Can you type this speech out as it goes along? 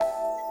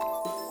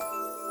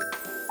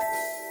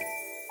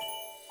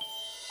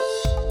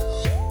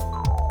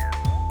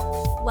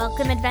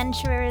Welcome,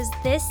 adventurers.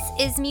 This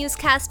is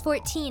Musecast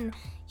 14,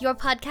 your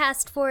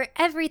podcast for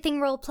everything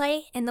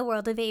roleplay in the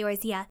world of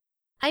Eorzea.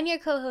 I'm your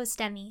co-host,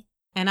 Demi.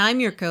 And I'm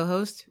your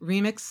co-host,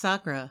 Remix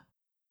Sakura.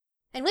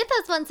 And with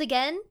us once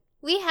again,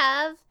 we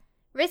have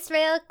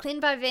Risrael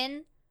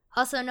Klinvarvin,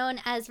 also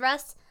known as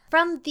Russ,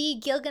 from the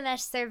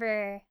Gilgamesh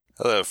server.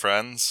 Hello,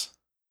 friends.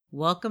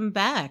 Welcome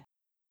back.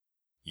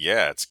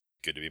 Yeah, it's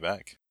good to be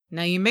back.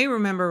 Now, you may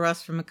remember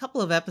Russ from a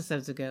couple of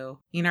episodes ago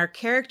in our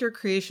Character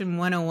Creation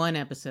 101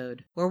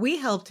 episode, where we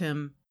helped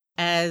him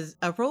as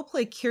a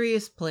roleplay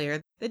curious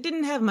player that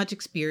didn't have much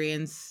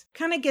experience,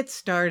 kind of get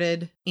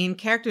started in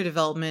character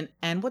development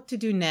and what to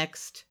do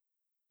next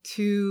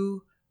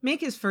to make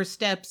his first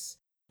steps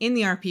in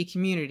the RP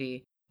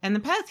community. And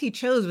the path he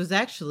chose was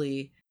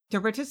actually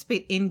to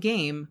participate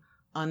in-game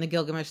on the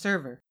Gilgamesh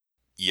server.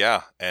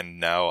 Yeah, and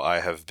now I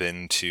have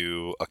been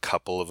to a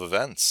couple of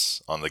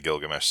events on the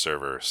Gilgamesh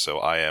server, so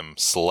I am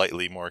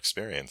slightly more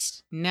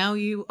experienced. Now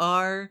you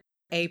are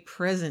a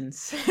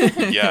presence.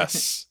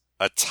 Yes,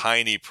 a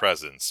tiny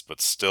presence,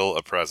 but still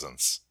a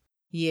presence.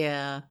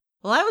 Yeah.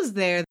 Well, I was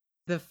there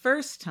the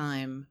first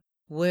time,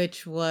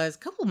 which was a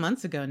couple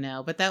months ago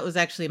now, but that was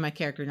actually my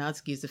character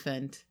Natsuki's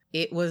event.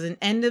 It was an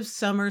end of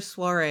summer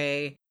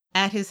soiree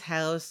at his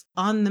house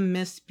on the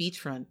Mist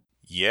beachfront.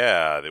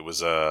 Yeah, it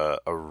was a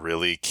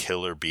really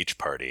killer beach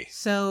party.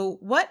 So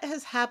what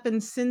has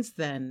happened since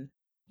then?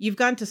 You've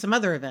gone to some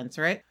other events,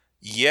 right?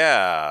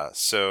 Yeah,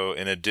 so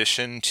in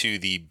addition to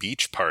the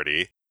beach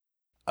party,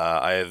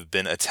 I have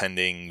been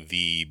attending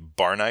the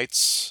bar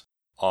nights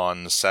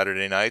on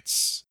Saturday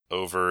nights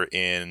over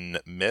in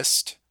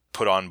Mist,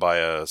 put on by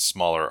a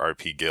smaller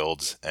RP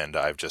guild, and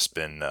I've just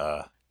been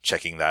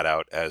checking that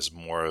out as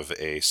more of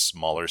a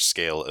smaller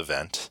scale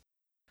event,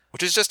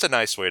 which is just a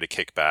nice way to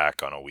kick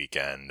back on a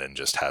weekend and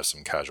just have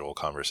some casual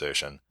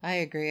conversation. I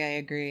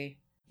agree.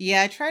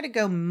 Yeah, I try to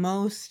go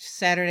most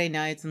Saturday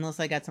nights unless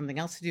I got something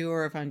else to do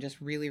or if I'm just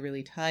really,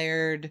 really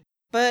tired.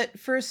 But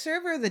for a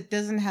server that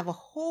doesn't have a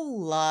whole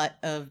lot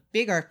of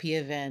big RP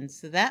events,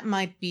 that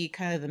might be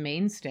kind of the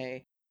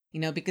mainstay. You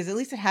know, because at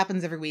least it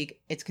happens every week,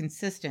 it's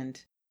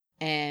consistent,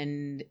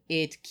 and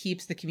it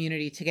keeps the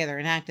community together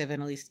and active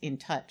and at least in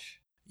touch.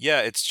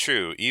 Yeah, it's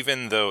true.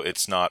 Even though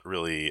it's not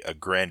really a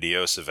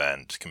grandiose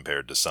event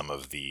compared to some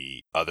of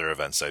the other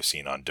events I've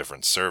seen on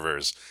different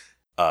servers,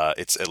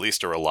 it's at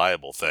least a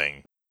reliable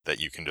thing that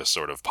you can just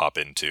sort of pop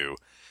into.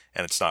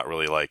 And it's not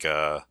really like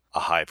a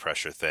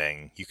high-pressure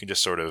thing. You can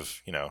just sort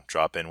of,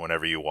 drop in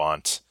whenever you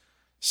want,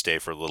 stay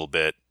for a little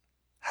bit,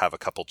 have a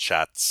couple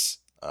chats,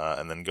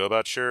 and then go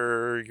about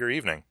your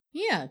evening.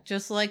 Yeah,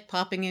 just like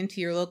popping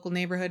into your local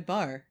neighborhood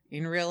bar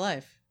in real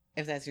life.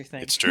 If that's your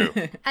thing. It's true.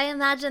 I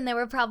imagine there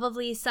were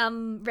probably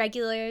some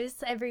regulars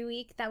every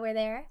week that were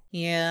there.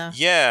 Yeah.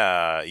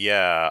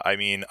 Yeah. I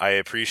mean, I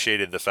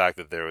appreciated the fact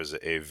that there was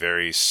a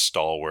very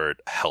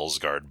stalwart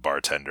Hellsguard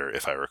bartender,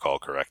 if I recall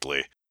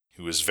correctly,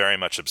 who was very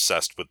much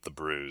obsessed with the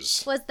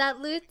brews. Was that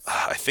Lutz?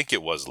 I think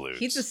it was Lutz.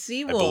 He's a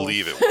seawolf. I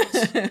believe it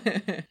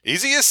was.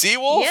 Is he a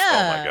seawolf? Yeah.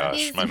 Oh my gosh,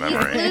 He's my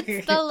memory.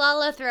 Lutz the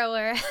Lala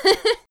thrower.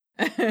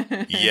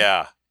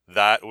 Yeah.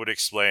 That would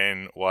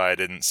explain why I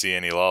didn't see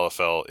any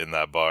Lalafell in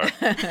that bar.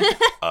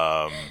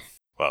 Wow,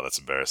 that's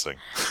embarrassing.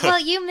 Well,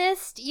 you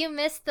missed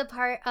the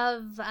part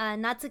of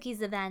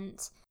Natsuki's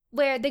event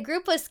where the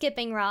group was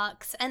skipping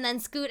rocks, and then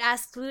Scoot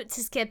asked Lutz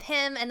to skip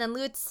him, and then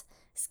Lutz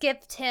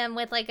skipped him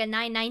with like a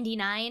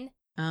 999.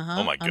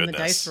 Oh my goodness. On the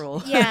dice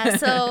roll. Yeah,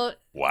 so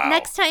wow.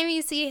 Next time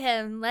you see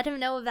him, let him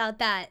know about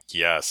that.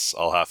 Yes,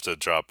 I'll have to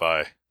drop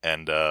by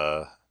and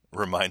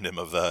remind him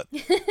of that.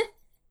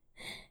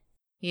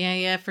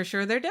 Yeah, for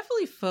sure. There are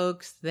definitely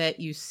folks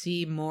that you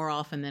see more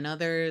often than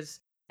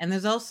others. And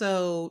there's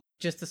also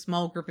just a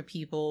small group of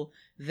people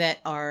that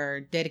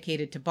are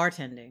dedicated to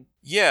bartending.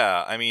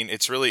 Yeah, I mean,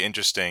 it's really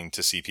interesting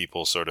to see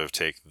people sort of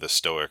take the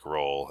stoic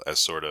role as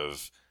sort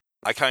of,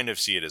 I kind of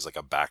see it as like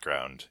a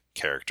background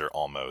character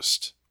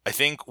almost. I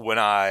think when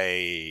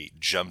I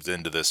jumped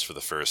into this for the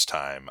first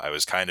time, I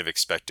was kind of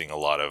expecting a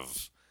lot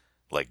of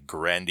like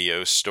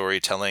grandiose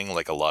storytelling,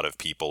 like a lot of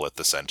people at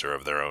the center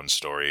of their own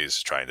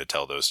stories, trying to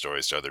tell those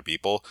stories to other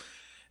people.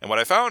 And what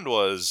I found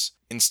was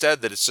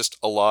instead that it's just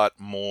a lot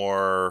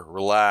more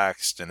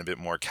relaxed and a bit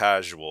more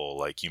casual.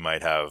 Like you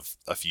might have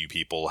a few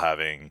people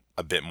having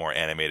a bit more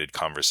animated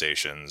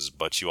conversations,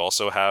 but you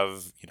also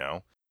have,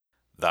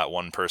 that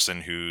one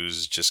person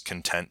who's just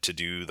content to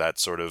do that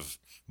sort of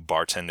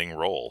bartending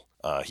role.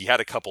 He had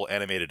a couple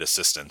animated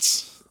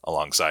assistants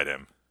alongside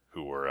him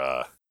who were,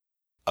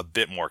 a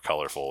bit more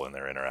colorful in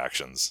their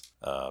interactions.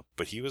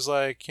 But he was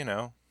like,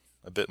 a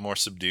bit more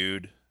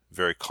subdued,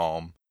 very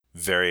calm,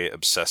 very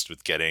obsessed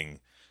with getting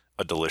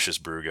a delicious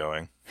brew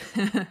going.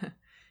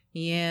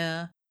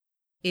 Yeah.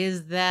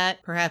 Is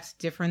that perhaps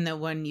different than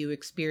one you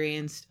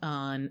experienced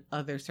on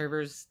other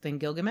servers than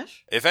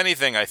Gilgamesh? If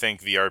anything, I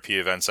think the RP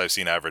events I've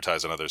seen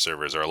advertised on other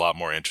servers are a lot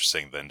more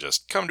interesting than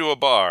just come to a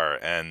bar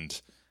and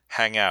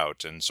hang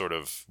out and sort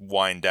of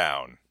wind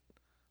down.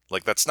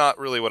 Like, that's not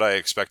really what I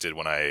expected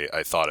when I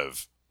thought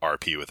of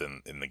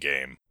RP in the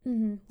game.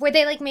 Mm-hmm. Were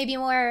they like maybe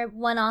more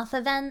one-off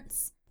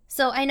events?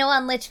 So I know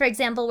on Lich, for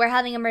example, we're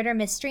having a murder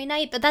mystery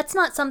night, but that's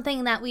not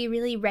something that we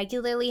really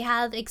regularly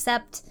have,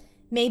 except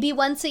maybe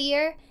once a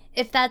year,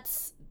 if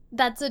that's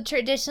a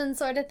tradition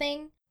sort of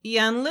thing.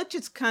 Yeah, on Lich,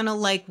 it's kind of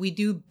like we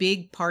do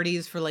big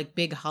parties for like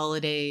big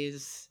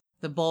holidays,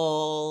 the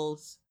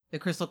balls, the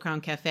Crystal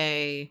Crown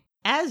Cafe.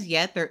 As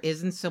yet, there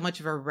isn't so much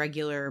of a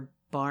regular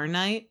bar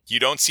night. You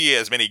don't see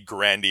as many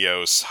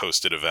grandiose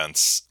hosted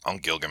events on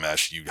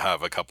Gilgamesh. You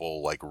have a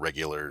couple like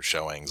regular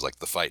showings like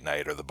the fight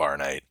night or the bar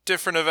night.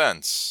 Different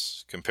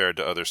events compared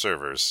to other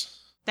servers.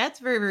 That's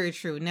very, very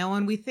true. Now,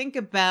 when we think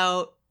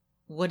about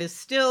what is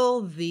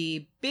still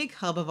the big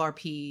hub of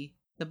RP,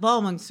 the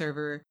Balmung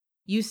server,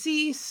 you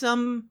see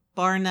some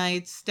bar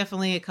nights,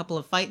 definitely a couple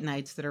of fight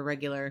nights that are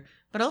regular,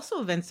 but also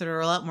events that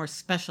are a lot more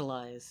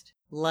specialized.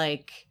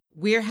 Like,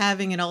 we're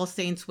having an All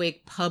Saints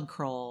Wake pub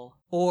crawl,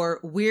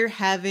 or we're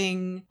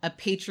having a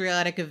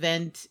patriotic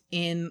event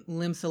in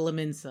Limsa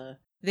Laminsa.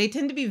 They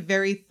tend to be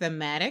very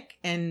thematic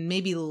and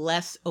maybe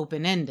less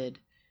open-ended,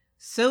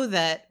 so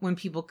that when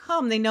people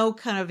come, they know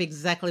kind of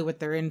exactly what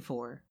they're in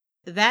for.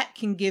 That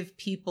can give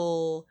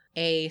people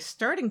a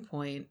starting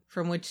point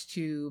from which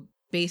to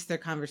base their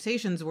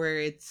conversations, where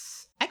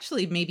it's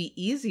actually maybe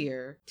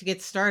easier to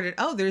get started.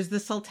 Oh, there's the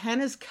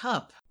Sultana's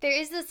Cup. There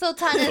is the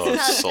Sultana's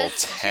Cup.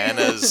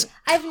 Sultana's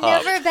I've Cup.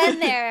 never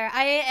been there.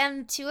 I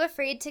am too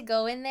afraid to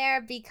go in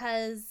there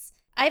because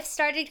I've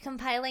started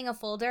compiling a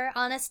folder,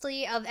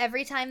 honestly, of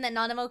every time that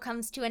Nanamo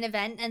comes to an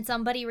event and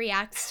somebody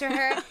reacts to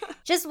her,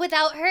 just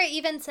without her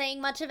even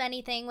saying much of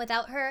anything,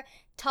 without her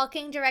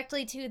talking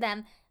directly to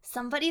them.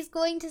 Somebody's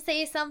going to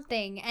say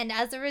something, and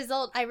as a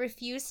result, I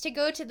refuse to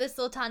go to the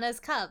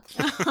Sultana's Cup.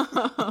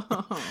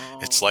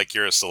 It's like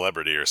you're a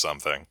celebrity or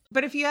something.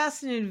 But if you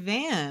ask in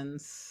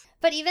advance...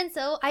 But even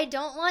so, I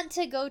don't want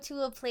to go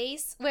to a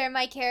place where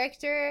my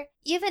character,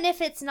 even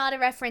if it's not a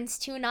reference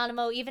to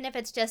Nanamo, even if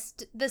it's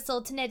just the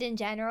Sultanate in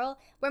general,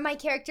 where my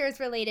character is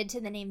related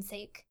to the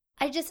namesake.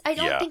 I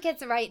don't think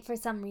it's right for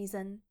some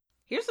reason.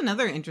 Here's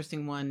another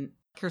interesting one.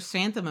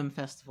 Chrysanthemum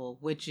Festival,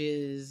 which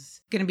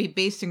is going to be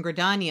based in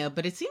Gridania,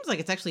 but it seems like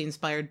it's actually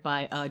inspired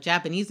by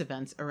Japanese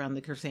events around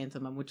the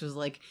chrysanthemum, which is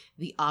like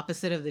the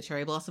opposite of the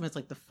cherry blossom. It's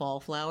like the fall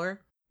flower.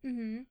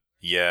 Mm-hmm.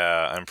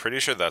 Yeah, I'm pretty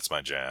sure that's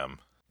my jam.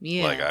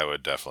 Yeah. Like, I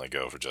would definitely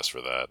go for just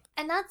for that.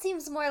 And that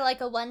seems more like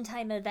a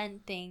one-time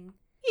event thing.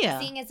 Yeah.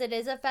 Seeing as it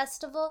is a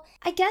festival.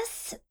 I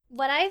guess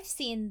what I've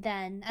seen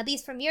then, at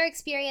least from your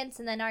experience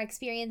and then our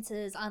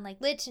experiences on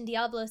like Lich and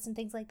Diablos and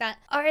things like that,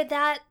 are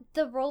that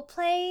the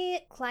roleplay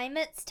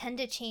climates tend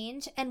to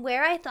change. And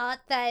where I thought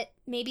that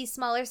maybe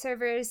smaller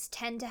servers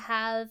tend to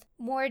have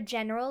more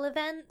general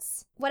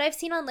events, what I've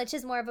seen on Lich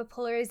is more of a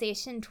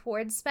polarization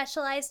towards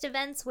specialized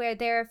events where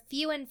they're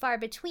few and far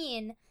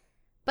between,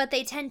 but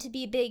they tend to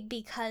be big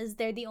because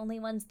they're the only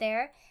ones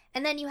there.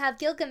 And then you have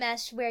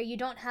Gilgamesh, where you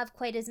don't have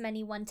quite as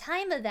many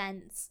one-time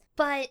events,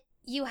 but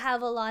you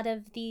have a lot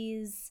of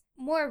these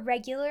more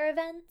regular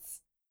events.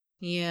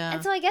 Yeah.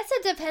 And so I guess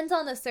it depends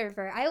on the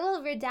server. I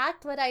will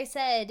redact what I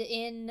said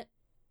in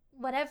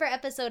whatever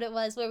episode it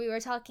was where we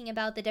were talking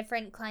about the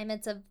different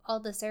climates of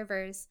all the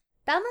servers.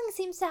 Balmung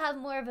seems to have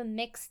more of a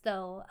mix,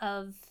 though,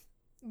 of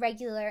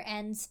regular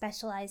and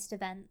specialized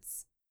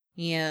events.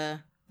 Yeah.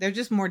 There's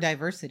just more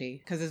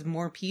diversity because there's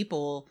more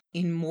people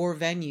in more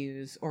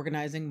venues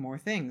organizing more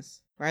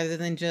things rather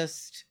than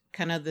just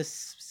kind of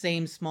this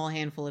same small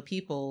handful of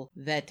people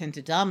that tend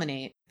to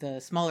dominate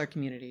the smaller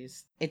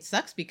communities. It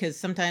sucks because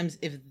sometimes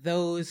if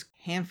those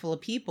handful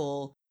of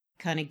people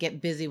kind of get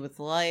busy with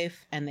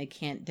life and they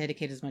can't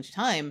dedicate as much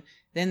time,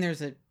 then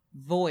there's a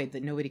void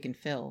that nobody can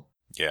fill.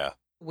 Yeah.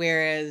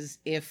 Whereas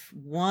if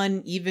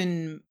one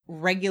even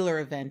regular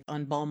event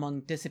on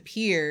Balmung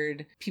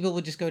disappeared, people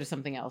would just go to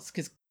something else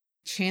because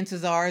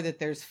chances are that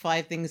there's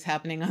 5 things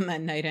happening on that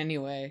night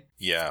anyway.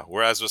 Yeah,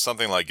 whereas with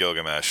something like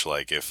Gilgamesh,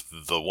 like if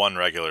the one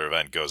regular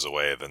event goes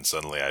away, then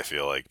suddenly I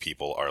feel like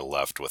people are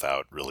left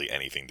without really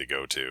anything to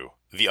go to.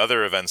 The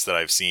other events that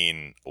I've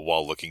seen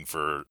while looking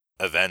for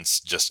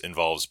events just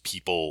involves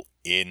people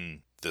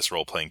in this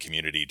role-playing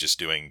community just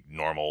doing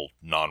normal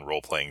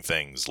non-role-playing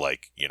things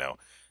like, you know,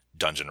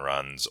 dungeon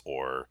runs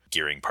or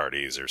gearing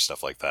parties or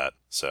stuff like that.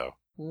 So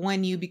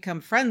when you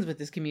become friends with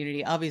this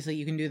community, obviously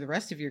you can do the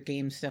rest of your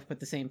game stuff with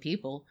the same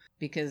people.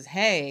 Because,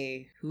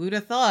 hey, who'd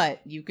have thought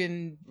you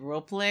can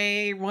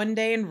roleplay one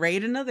day and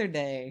raid another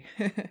day?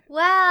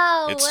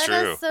 Wow, It's what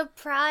true. a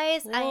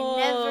surprise.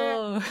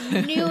 Whoa. I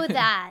never knew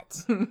that.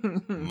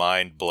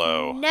 mind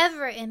blow.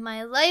 Never in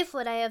my life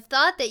would I have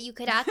thought that you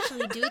could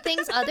actually do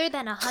things other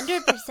than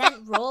 100%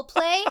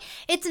 roleplay.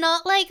 It's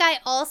not like I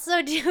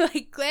also do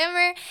like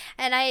glamour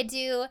and I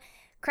do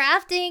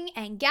crafting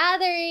and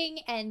gathering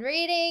and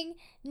raiding.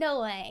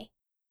 No way.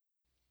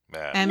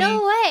 Man. Emmy,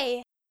 No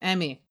way.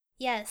 Emmy,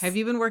 Yes. have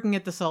you been working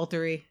at the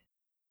Saltery?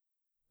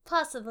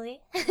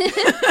 Possibly. I've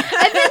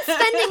been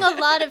spending a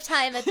lot of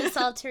time at the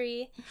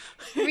Saltery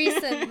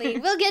recently.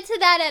 We'll get to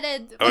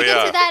that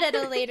at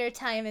a later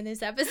time in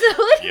this episode.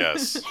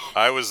 Yes.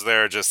 I was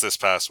there just this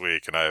past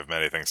week, and I have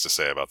many things to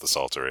say about the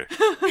Saltery.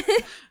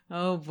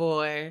 Oh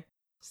boy.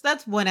 So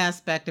that's one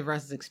aspect of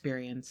Russ's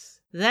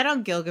experience. That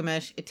on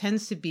Gilgamesh, it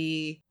tends to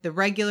be the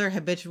regular,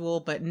 habitual,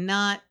 but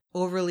not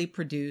overly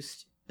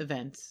produced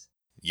events.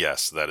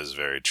 Yes, that is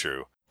very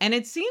true. And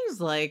it seems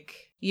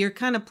like you're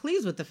kind of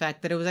pleased with the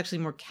fact that it was actually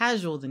more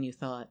casual than you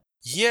thought.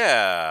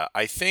 Yeah,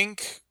 I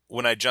think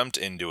when I jumped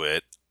into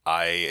it,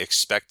 I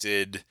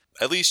expected,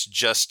 at least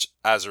just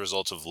as a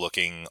result of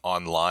looking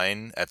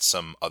online at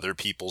some other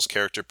people's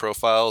character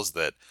profiles,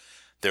 that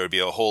there would be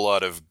a whole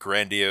lot of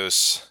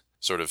grandiose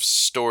sort of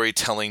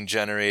storytelling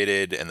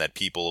generated, and that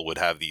people would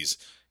have these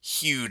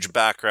huge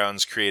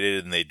backgrounds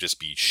created and they'd just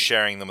be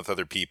sharing them with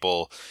other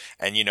people.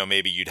 And,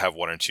 maybe you'd have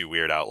one or two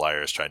weird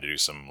outliers trying to do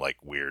some like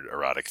weird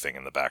erotic thing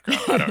in the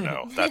background. I don't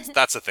know.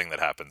 That's a thing that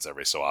happens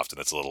every so often.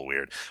 It's a little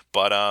weird.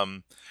 But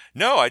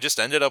no, I just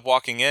ended up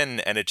walking in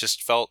and it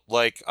just felt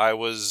like I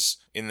was,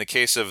 in the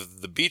case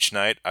of the beach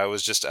night, I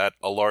was just at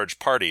a large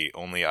party,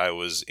 only I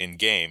was in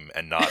game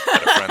and not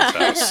at a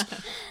friend's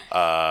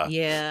house.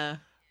 Yeah.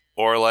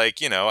 Or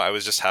I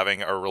was just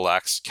having a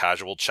relaxed,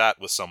 casual chat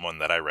with someone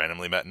that I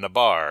randomly met in a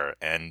bar,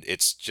 and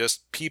it's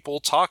just people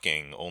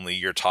talking, only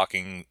you're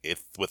talking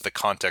with the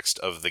context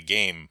of the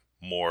game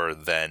more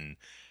than,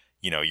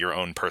 your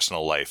own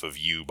personal life of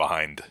you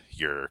behind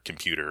your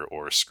computer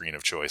or screen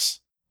of choice.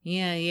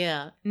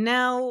 Yeah.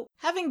 Now,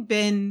 having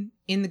been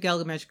in the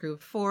Gilgamesh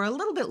group for a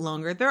little bit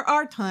longer, there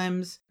are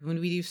times when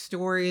we do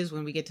stories,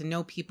 when we get to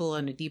know people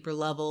on a deeper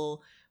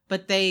level,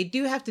 but they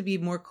do have to be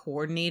more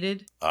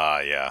coordinated.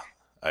 Yeah.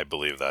 I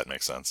believe that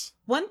makes sense.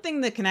 One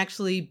thing that can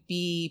actually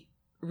be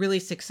really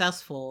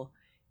successful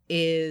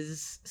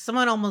is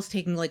someone almost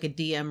taking like a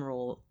DM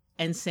role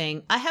and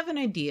saying, I have an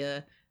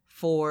idea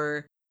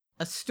for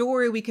a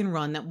story we can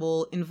run that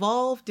will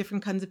involve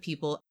different kinds of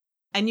people,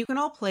 and you can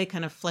all play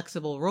kind of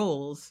flexible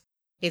roles.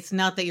 It's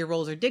not that your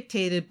roles are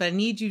dictated, but I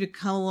need you to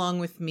come along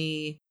with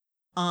me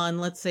on,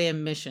 let's say, a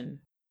mission.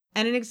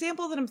 And an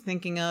example that I'm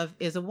thinking of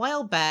is a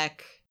while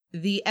back,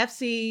 the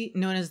FC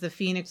known as the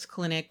Phoenix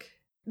Clinic.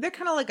 They're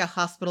kind of like a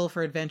hospital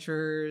for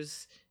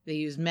adventurers. They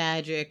use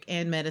magic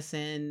and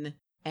medicine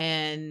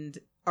and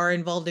are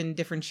involved in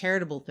different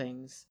charitable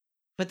things.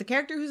 But the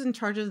character who's in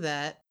charge of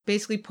that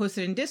basically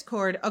posted in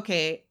Discord,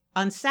 okay,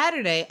 on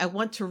Saturday, I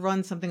want to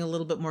run something a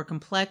little bit more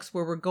complex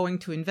where we're going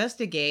to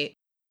investigate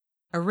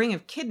a ring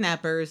of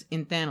kidnappers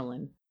in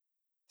Thanalan.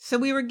 So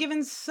we were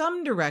given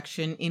some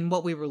direction in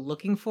what we were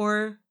looking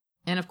for.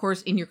 And of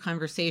course, in your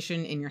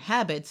conversation, in your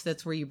habits,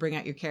 that's where you bring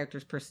out your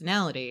character's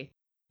personality.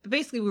 But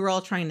basically, we were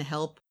all trying to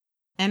help,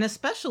 and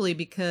especially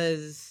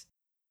because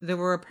there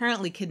were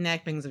apparently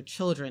kidnappings of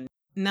children.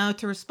 Now,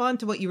 to respond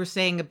to what you were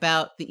saying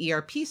about the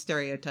ERP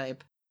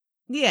stereotype,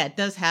 yeah, it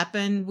does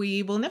happen.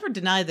 We will never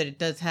deny that it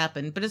does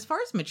happen. But as far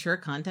as mature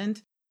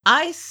content,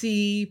 I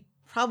see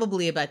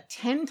probably about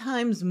 10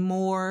 times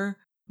more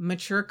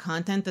mature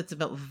content that's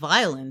about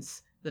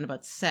violence than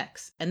about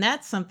sex. And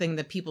that's something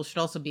that people should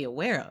also be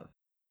aware of.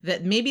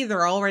 That maybe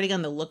they're already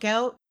on the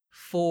lookout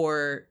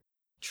for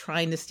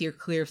trying to steer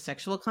clear of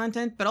sexual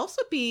content, but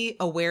also be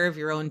aware of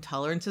your own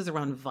tolerances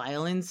around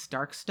violence,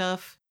 dark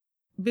stuff.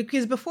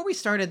 Because before we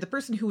started, the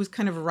person who was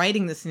kind of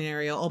writing the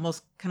scenario,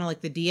 almost kind of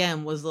like the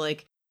DM, was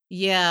like,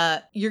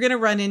 yeah, you're going to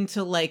run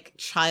into like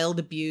child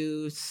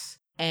abuse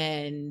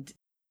and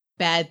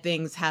bad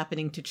things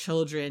happening to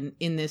children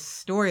in this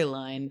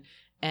storyline.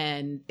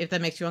 And if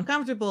that makes you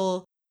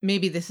uncomfortable,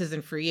 maybe this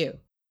isn't for you.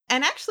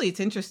 And actually, it's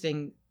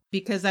interesting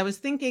because I was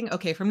thinking,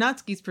 okay, from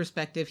Natsuki's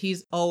perspective,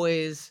 he's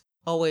always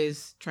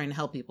trying to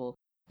help people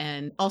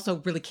and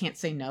also really can't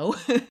say no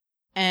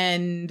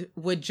and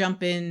would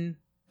jump in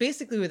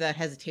basically without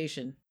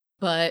hesitation.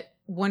 But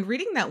when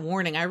reading that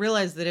warning, I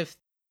realized that if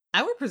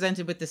I were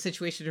presented with the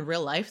situation in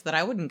real life, that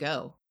I wouldn't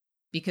go.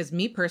 Because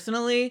me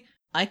personally,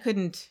 I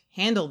couldn't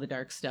handle the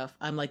dark stuff.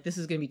 I'm like, this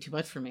is going to be too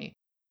much for me.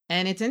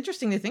 And it's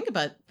interesting to think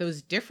about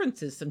those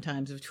differences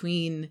sometimes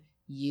between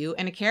you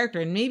and a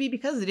character. And maybe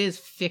because it is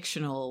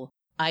fictional,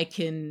 I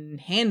can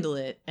handle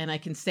it and I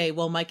can say,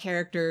 well, my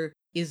character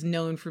is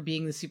known for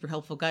being the super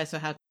helpful guy, so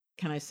how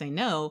can I say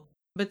no?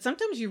 But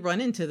sometimes you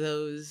run into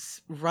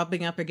those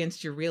rubbing up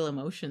against your real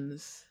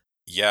emotions.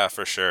 Yeah,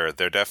 for sure.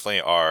 There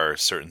definitely are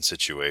certain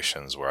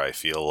situations where I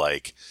feel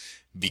like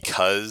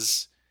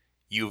because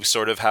you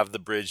sort of have the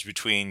bridge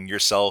between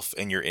yourself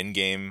and your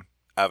in-game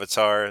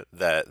avatar,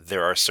 that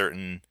there are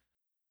certain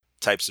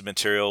types of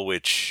material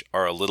which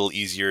are a little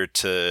easier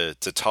to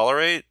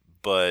tolerate,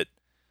 but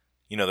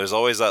there's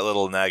always that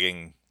little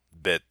nagging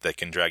bit that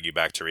can drag you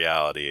back to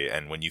reality.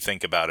 And when you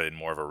think about it in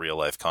more of a real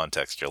life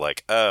context, you're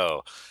like,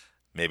 oh,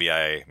 maybe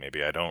I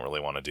don't really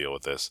want to deal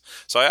with this.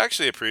 So I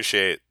actually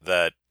appreciate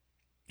that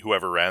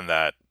whoever ran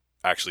that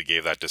actually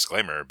gave that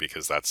disclaimer,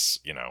 because that's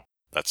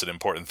an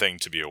important thing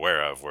to be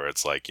aware of, where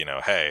it's like,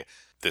 hey,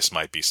 this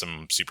might be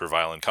some super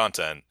violent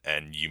content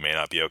and you may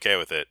not be okay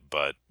with it,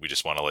 but we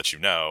just want to let you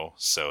know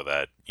so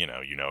that, you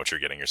know what you're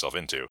getting yourself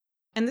into.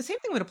 And the same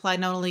thing would apply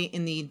not only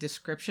in the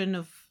description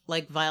of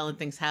like violent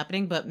things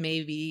happening, but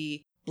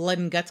maybe blood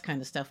and guts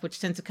kind of stuff, which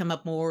tends to come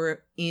up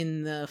more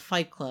in the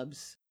fight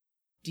clubs.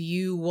 Do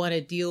you want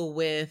to deal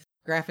with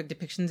graphic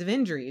depictions of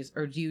injuries,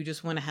 or do you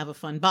just want to have a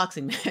fun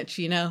boxing match,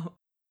 you know?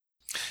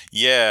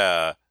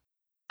 Yeah.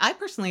 I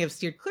personally have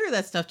steered clear of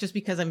that stuff just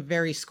because I'm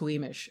very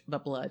squeamish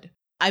about blood.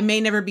 I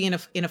may never be in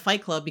a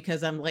fight club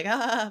because I'm like,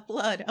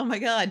 blood, oh my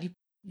god,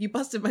 you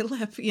busted my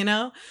lip, you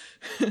know?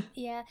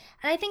 Yeah,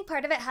 and I think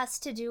part of it has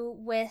to do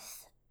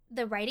with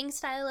the writing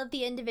style of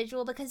the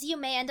individual, because you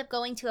may end up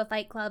going to a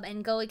fight club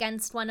and go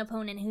against one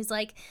opponent who's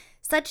like,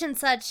 such and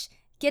such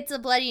gets a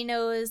bloody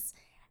nose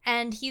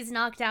and he's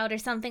knocked out or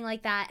something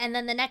like that, and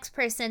then the next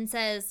person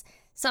says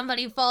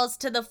somebody falls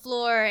to the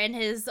floor and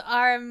his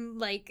arm,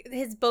 like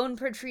his bone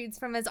protrudes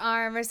from his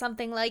arm or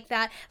something like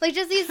that, like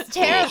just these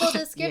terrible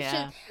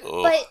descriptions.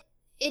 Ugh. But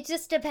it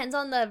just depends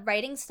on the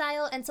writing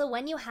style, and so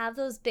when you have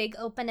those big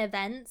open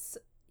events,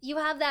 you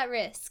have that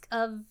risk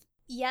of,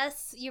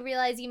 yes, you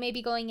realize you may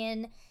be going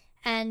in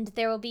and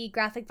there will be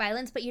graphic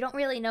violence, but you don't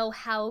really know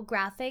how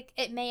graphic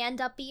it may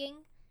end up being,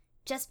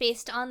 just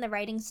based on the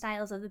writing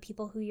styles of the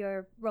people who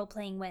you're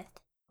role-playing with.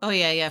 Oh,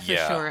 yeah, for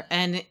Yeah. sure.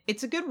 And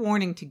it's a good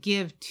warning to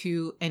give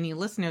to any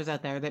listeners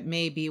out there that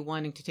may be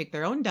wanting to take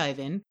their own dive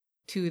in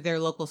to their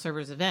local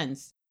servers'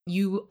 events.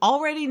 You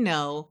already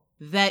know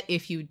that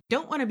if you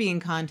don't want to be in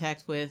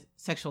contact with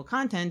sexual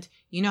content,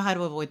 you know how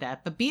to avoid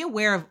that. But be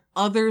aware of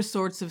other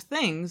sorts of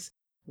things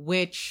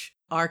which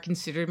are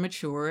considered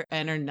mature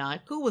and are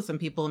not cool with some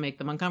people and make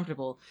them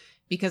uncomfortable.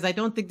 Because I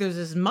don't think there's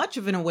as much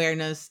of an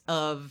awareness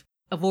of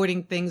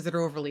avoiding things that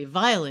are overly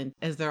violent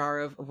as there are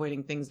of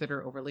avoiding things that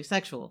are overly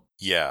sexual.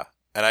 Yeah.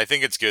 And I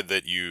think it's good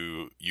that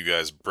you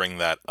guys bring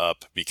that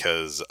up,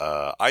 because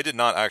I did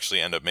not actually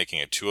end up making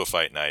it to a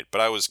fight night,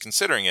 but I was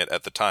considering it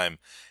at the time.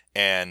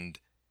 And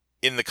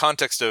in the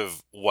context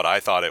of what I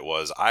thought it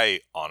was,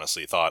 I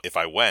honestly thought if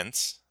I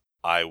went,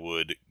 I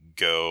would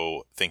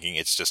go thinking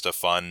it's just a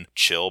fun,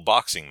 chill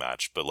boxing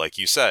match. But like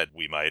you said,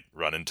 we might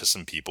run into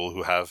some people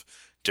who have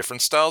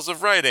different styles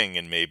of writing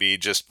and maybe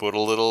just put a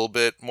little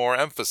bit more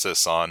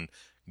emphasis on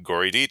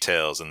gory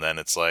details, and then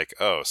it's like,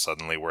 oh,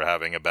 suddenly we're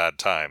having a bad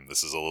time.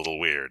 This is a little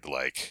weird.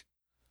 Like,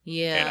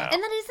 Yeah. You know.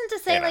 And that isn't to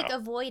say, You know. like,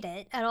 avoid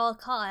it at all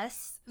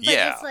costs. But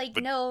Yeah, just, like,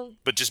 but- no.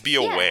 but just be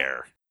Yeah.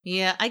 aware.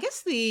 Yeah, I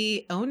guess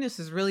the onus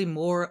is really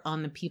more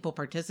on the people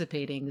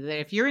participating. That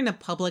if you're in a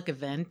public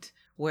event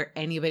where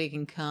anybody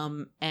can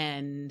come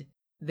and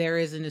there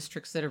isn't a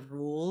strict set of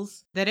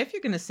rules, that if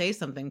you're going to say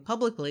something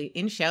publicly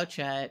in Shout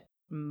Chat,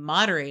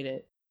 moderate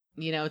it.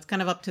 You know, it's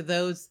kind of up to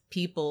those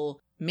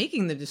people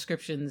making the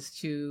descriptions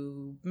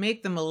to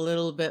make them a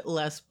little bit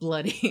less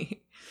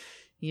bloody,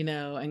 you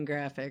know, and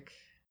graphic.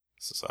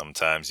 So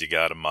sometimes you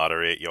gotta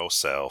moderate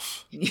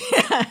yourself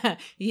Yeah.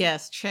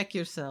 Yes, check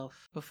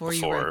yourself before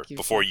you wreck yourself.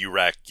 before you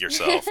wreck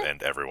yourself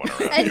and everyone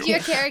around And you. your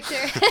character.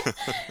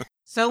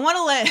 So I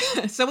want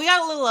to so we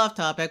got a little off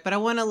topic, but I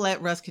want to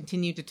let Russ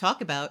continue to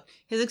talk about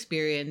his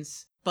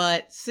experience.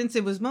 But since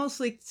it was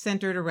mostly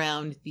centered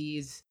around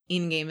these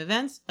in-game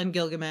events on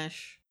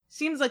Gilgamesh,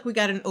 seems like we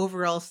got an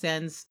overall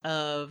sense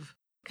of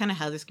kind of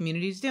how this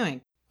community is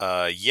doing.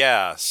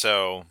 Yeah,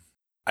 so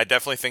I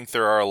definitely think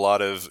there are a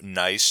lot of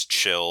nice,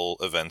 chill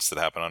events that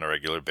happen on a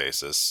regular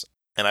basis.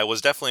 And I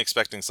was definitely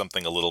expecting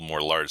something a little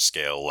more large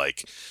scale,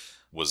 like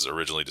was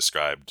originally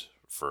described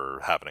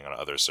for happening on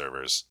other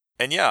servers.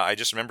 And yeah, I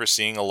just remember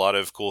seeing a lot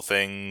of cool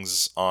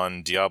things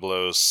on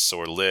Diablos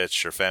or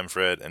Lich or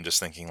Famfrit and just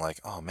thinking like,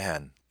 oh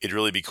man, it'd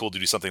really be cool to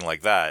do something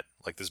like that.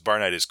 Like this bar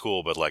night is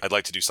cool, but like I'd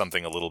like to do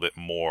something a little bit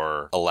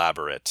more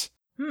elaborate.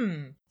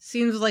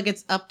 Seems like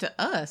it's up to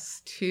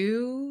us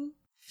to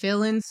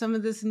fill in some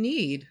of this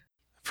need.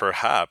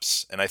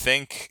 Perhaps. And I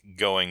think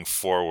going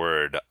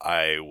forward,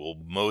 I will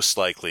most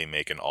likely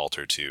make an alt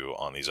or two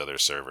on these other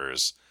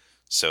servers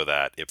so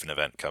that if an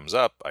event comes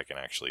up, I can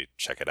actually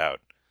check it out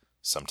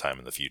sometime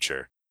in the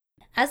future.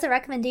 As a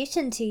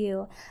recommendation to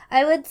you,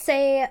 I would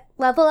say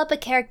level up a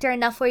character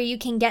enough where you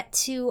can get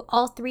to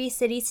all 3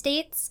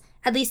 city-states,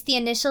 at least the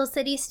initial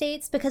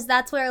city-states, because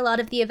that's where a lot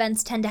of the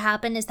events tend to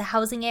happen, is the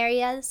housing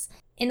areas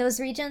in those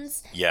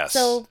regions. Yes,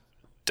 So,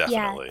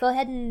 definitely. yeah, go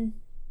ahead and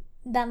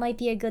that might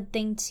be a good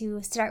thing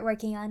to start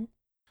working on.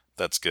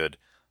 That's good.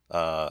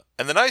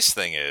 And the nice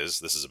thing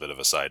is, this is a bit of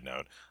a side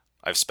note,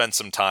 I've spent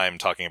some time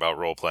talking about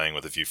role-playing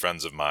with a few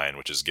friends of mine,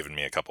 which has given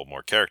me a couple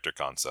more character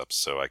concepts,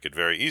 so I could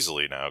very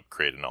easily now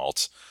create an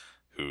alt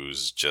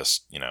who's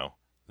just, you know,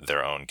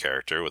 their own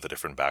character with a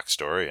different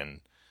backstory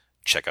and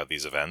check out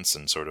these events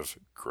and sort of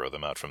grow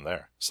them out from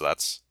there. So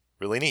that's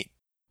really neat.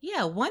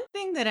 Yeah, one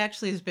thing that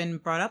actually has been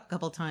brought up a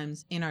couple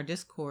times in our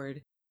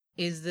Discord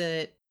is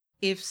that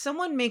if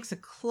someone makes a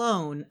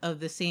clone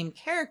of the same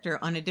character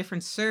on a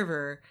different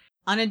server,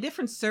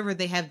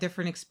 they have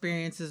different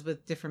experiences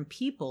with different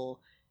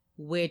people,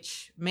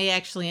 which may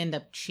actually end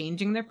up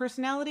changing their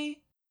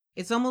personality.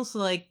 It's almost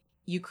like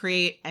you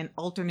create an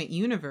alternate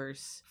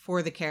universe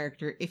for the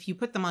character if you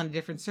put them on a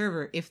different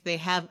server, if they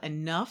have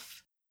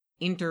enough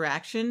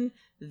interaction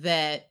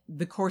that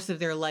the course of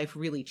their life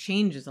really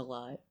changes a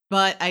lot.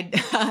 But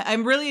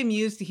I'm really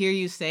amused to hear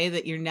you say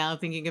that you're now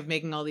thinking of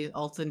making all these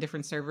alts in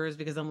different servers,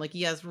 because I'm like,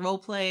 yes,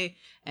 roleplay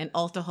and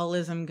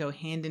alcoholism go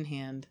hand in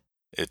hand.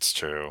 It's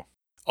true.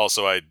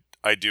 Also,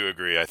 I do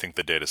agree. I think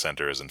the data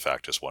center is in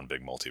fact just one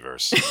big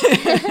multiverse.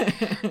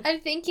 I'm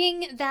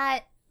thinking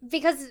that,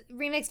 because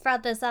Remix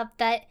brought this up,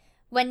 that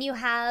when you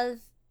have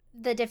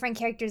the different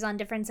characters on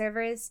different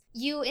servers,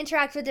 you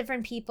interact with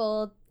different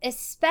people,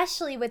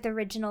 especially with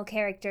original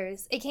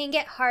characters. It can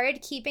get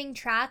hard keeping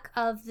track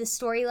of the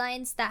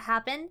storylines that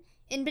happen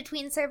in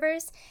between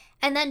servers.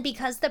 And then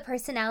because the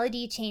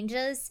personality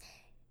changes,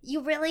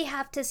 you really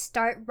have to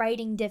start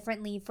writing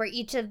differently for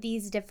each of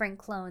these different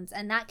clones.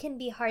 And that can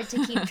be hard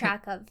to keep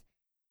track of.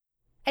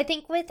 I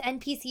think with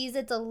NPCs,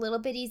 it's a little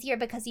bit easier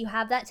because you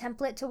have that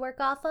template to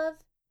work off of.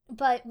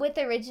 But with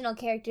original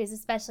characters,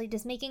 especially,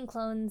 just making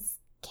clones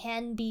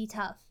can be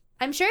tough.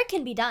 I'm sure it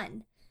can be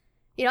done.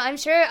 You know, I'm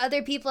sure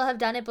other people have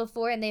done it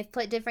before and they've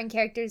put different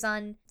characters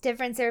on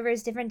different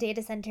servers, different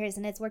data centers,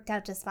 and it's worked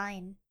out just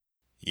fine.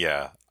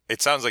 Yeah.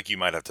 It sounds like you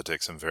might have to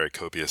take some very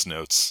copious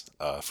notes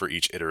for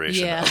each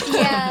iteration. Yeah. Of a clone.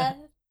 Yeah,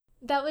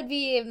 that would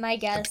be my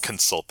guess. And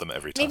consult them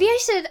every time. Maybe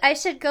I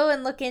should go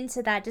and look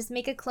into that. Just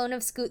make a clone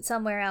of Scoot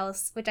somewhere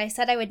else, which I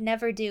said I would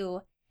never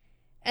do,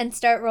 and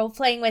start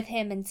role-playing with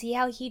him and see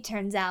how he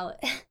turns out.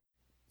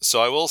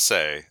 So I will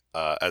say,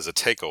 as a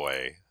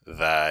takeaway,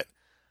 that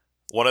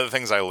one of the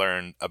things I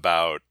learned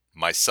about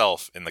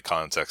myself in the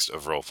context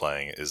of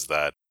role-playing is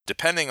that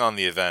depending on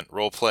the event,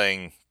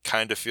 role-playing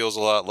kind of feels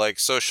a lot like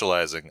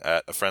socializing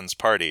at a friend's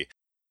party,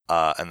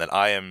 and that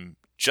I am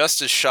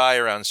just as shy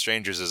around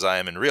strangers as I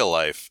am in real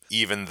life,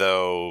 even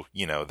though,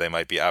 you know, they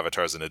might be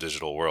avatars in a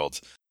digital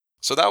world.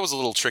 So that was a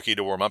little tricky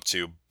to warm up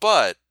to,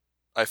 but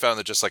I found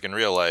that just like in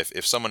real life,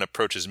 if someone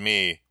approaches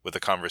me with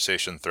a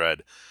conversation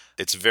thread,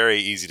 it's very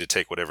easy to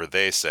take whatever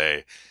they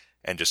say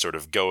and just sort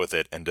of go with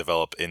it and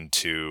develop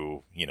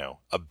into, you know,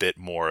 a bit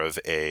more of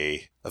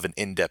an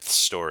in-depth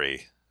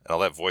story. And all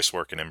that voice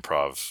work and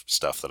improv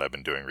stuff that I've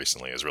been doing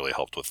recently has really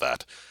helped with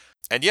that.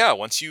 And yeah,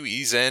 once you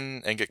ease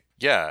in and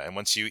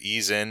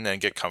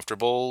get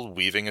comfortable,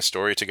 weaving a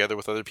story together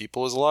with other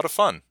people is a lot of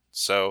fun.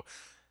 So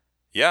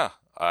yeah,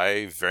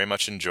 I very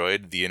much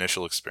enjoyed the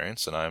initial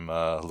experience, and I'm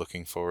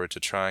looking forward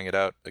to trying it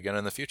out again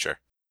in the future.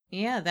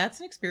 Yeah, that's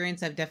an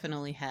experience I've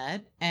definitely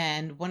had.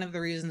 And one of the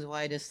reasons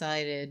why I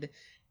decided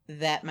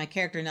that my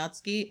character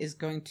Natsuki is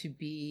going to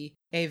be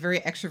a very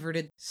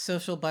extroverted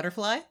social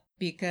butterfly,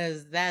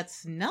 because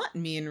that's not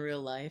me in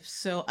real life.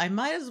 So I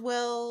might as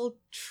well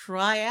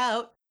try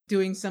out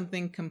doing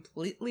something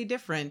completely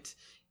different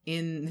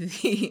in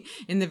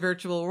the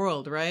virtual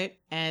world, right?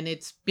 And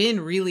it's been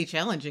really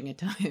challenging at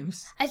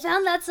times. I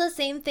found that's the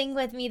same thing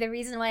with me. The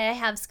reason why I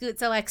have Scoot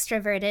so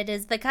extroverted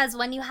is because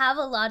when you have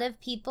a lot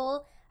of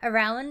people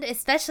around,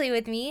 especially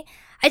with me,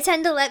 I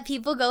tend to let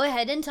people go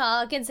ahead and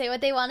talk and say what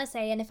they want to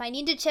say, and if I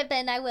need to chip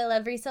in, I will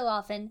every so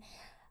often.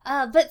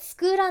 But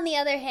Scoot, on the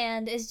other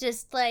hand, is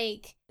just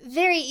like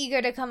very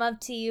eager to come up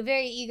to you,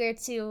 very eager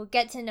to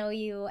get to know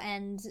you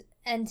and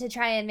to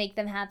try and make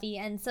them happy.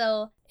 And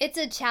so it's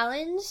a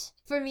challenge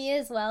for me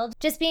as well,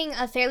 just being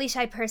a fairly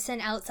shy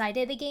person outside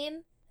of the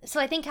game.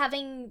 So I think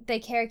having the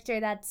character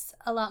that's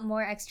a lot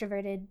more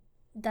extroverted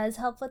does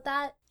help with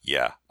that.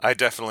 Yeah, I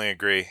definitely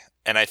agree.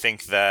 And I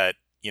think that,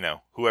 you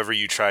know, whoever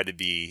you try to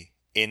be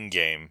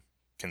in-game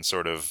can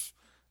sort of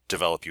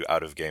develop you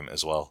out of game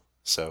as well.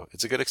 So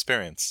it's a good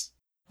experience.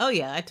 Oh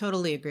yeah, I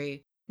totally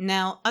agree.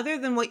 Now, other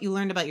than what you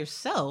learned about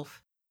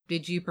yourself,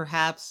 did you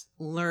perhaps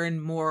learn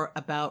more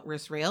about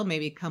Risrael?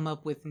 Maybe come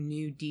up with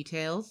new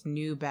details,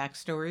 new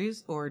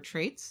backstories, or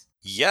traits?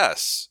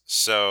 Yes.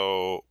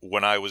 So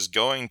when I was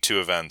going to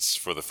events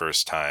for the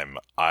first time,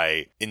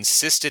 I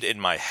insisted in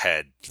my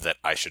head that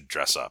I should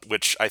dress up,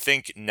 which I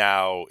think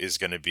now is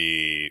going to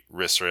be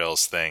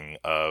Risrael's thing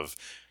of,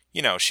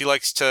 you know, she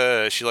likes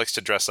to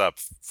dress up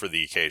for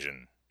the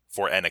occasion.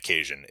 For an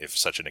occasion, if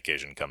such an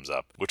occasion comes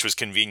up, which was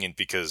convenient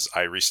because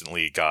I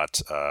recently got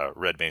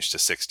Red Mage to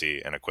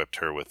 60 and equipped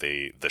her with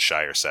the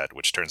Shire set,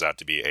 which turns out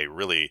to be a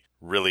really,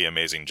 really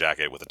amazing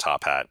jacket with a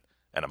top hat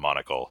and a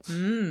monocle.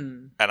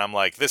 And I'm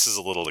like, this is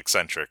a little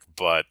eccentric,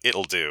 but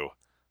it'll do.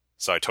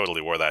 So I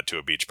totally wore that to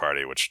a beach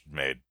party, which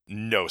made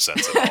no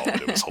sense at all,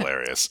 but it was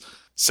hilarious.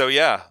 So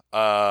yeah,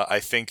 I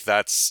think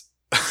that's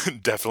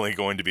definitely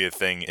going to be a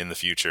thing in the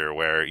future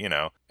where, you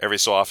know, every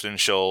so often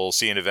she'll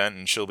see an event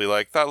and she'll be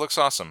like, that looks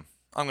awesome.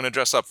 I'm going to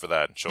dress up for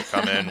that. She'll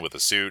come in with a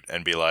suit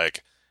and be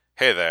like,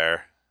 hey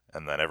there.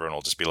 And then everyone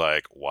will just be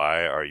like,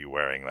 why are you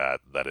wearing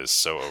that? That is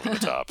so over the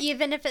top.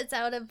 Even if it's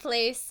out of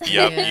place.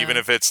 Yep, Yeah. even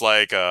if it's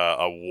like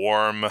a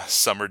warm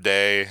summer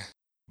day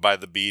by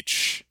the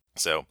beach.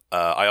 So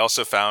I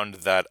also found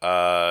that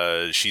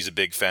she's a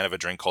big fan of a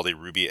drink called a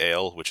Ruby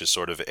Ale, which is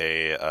sort of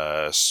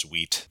a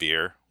sweet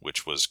beer,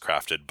 which was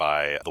crafted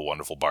by the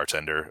wonderful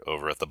bartender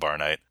over at the bar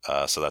night.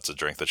 So that's a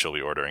drink that she'll be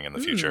ordering in the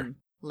future.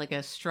 Like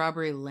a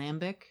strawberry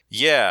lambic?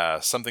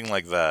 Yeah, something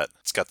like that.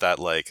 It's got that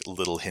like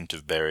little hint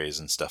of berries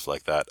and stuff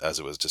like that, as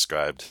it was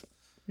described.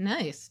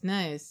 Nice,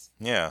 nice.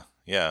 Yeah,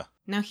 yeah.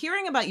 Now,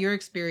 hearing about your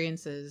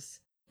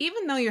experiences,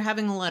 even though you're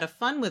having a lot of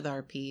fun with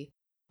RP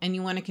and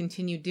you want to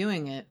continue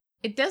doing it,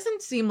 it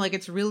doesn't seem like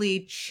it's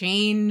really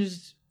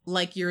changed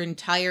like your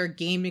entire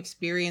game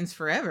experience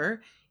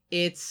forever.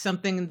 It's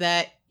something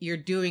that you're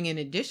doing in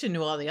addition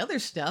to all the other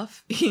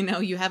stuff.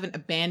 You haven't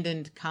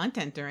abandoned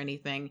content or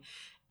anything.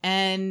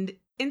 And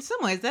in some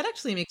ways, that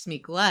actually makes me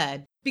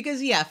glad.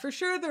 Because, yeah, for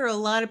sure, there are a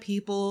lot of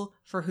people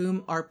for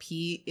whom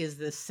RP is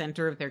the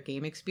center of their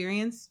game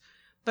experience.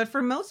 But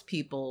for most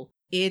people,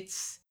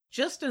 it's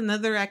just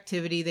another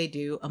activity they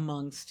do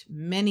amongst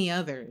many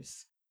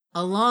others,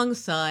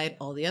 alongside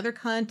all the other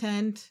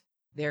content,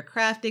 their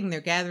crafting,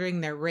 their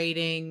gathering, their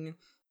raiding,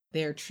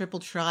 their triple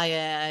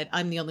triad.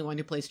 I'm the only one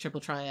who plays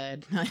triple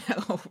triad. I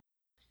know.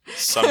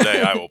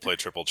 Someday I will play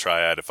triple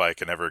triad if I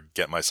can ever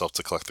get myself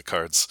to collect the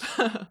cards.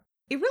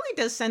 It really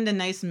does send a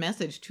nice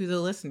message to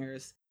the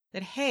listeners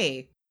that,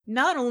 hey,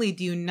 not only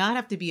do you not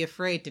have to be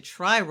afraid to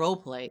try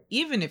roleplay,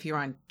 even if you're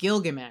on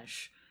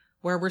Gilgamesh,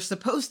 where we're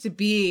supposed to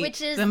be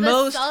the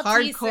most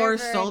hardcore,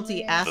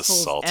 salty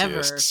assholes the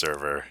ever. saltiest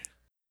server.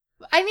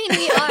 I mean,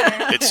 we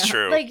are. It's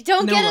true. Like,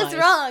 don't No get lies. us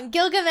wrong.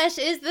 Gilgamesh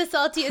is the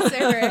saltiest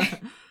server.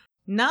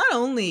 Not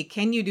only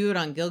can you do it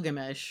on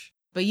Gilgamesh,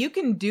 but you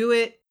can do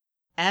it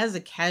as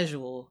a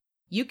casual.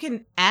 You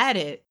can add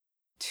it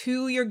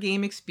to your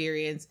game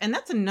experience, and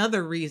that's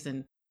another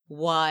reason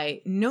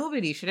why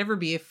nobody should ever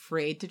be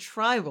afraid to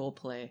try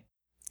roleplay.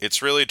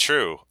 It's really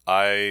true.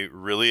 I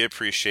really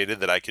appreciated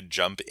that I could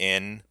jump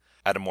in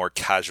at a more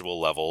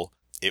casual level.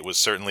 It was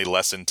certainly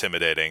less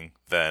intimidating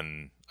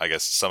than, I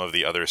guess, some of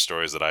the other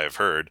stories that I have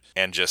heard,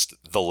 and just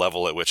the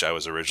level at which I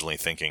was originally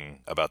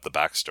thinking about the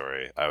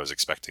backstory. I was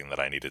expecting that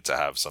I needed to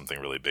have something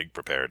really big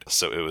prepared,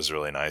 so it was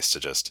really nice to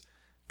just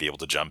be able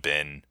to jump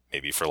in,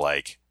 maybe for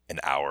like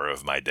an hour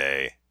of my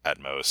day at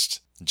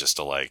most, just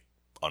to like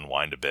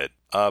unwind a bit.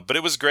 But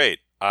it was great.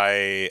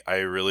 I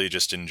really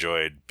just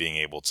enjoyed being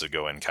able to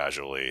go in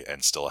casually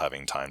and still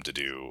having time to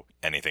do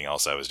anything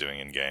else I was doing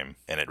in game,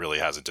 and it really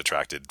hasn't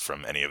detracted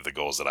from any of the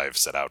goals that I've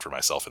set out for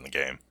myself in the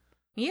game.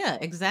 Yeah,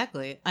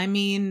 exactly. I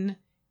mean,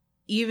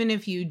 even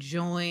if you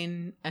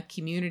join a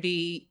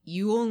community,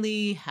 you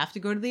only have to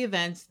go to the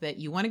events that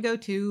you want to go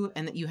to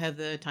and that you have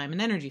the time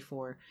and energy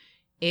for.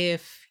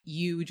 If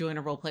you join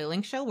a roleplay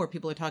link shell where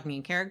people are talking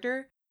in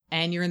character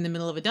and you're in the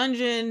middle of a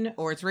dungeon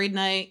or it's raid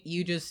night,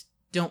 you just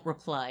don't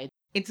reply.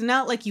 It's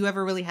not like you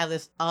ever really have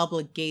this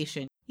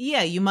obligation.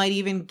 Yeah, you might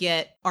even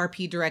get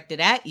RP directed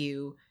at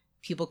you,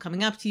 people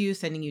coming up to you,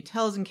 sending you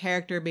tells in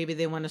character, maybe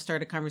they want to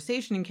start a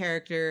conversation in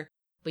character,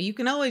 but you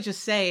can always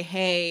just say,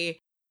 hey,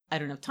 I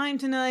don't have time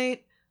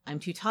tonight, I'm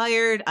too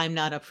tired, I'm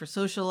not up for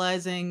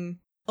socializing.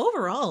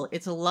 Overall,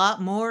 it's a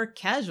lot more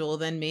casual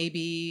than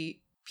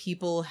maybe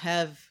people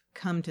have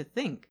come to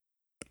think.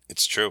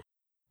 It's true.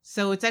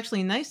 So it's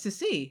actually nice to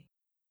see.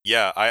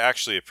 Yeah, I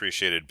actually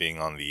appreciated being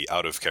on the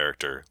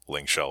out-of-character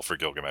link shell for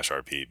Gilgamesh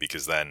RP,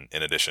 because then,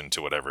 in addition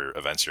to whatever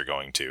events you're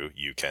going to,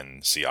 you can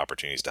see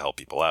opportunities to help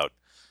people out.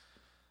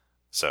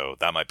 So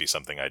that might be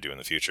something I do in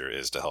the future,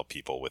 is to help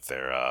people with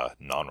their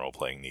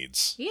non-role-playing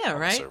needs on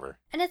right? the server.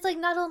 And it's like,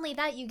 not only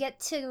that, you get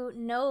to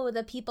know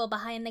the people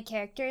behind the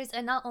characters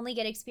and not only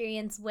get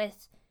experience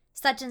with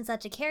such and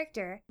such a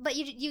character, but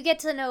you get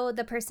to know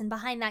the person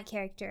behind that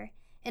character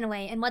in a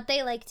way, and what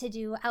they like to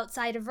do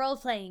outside of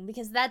role-playing,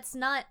 because that's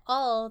not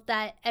all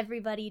that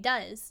everybody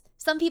does.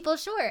 Some people,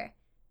 sure,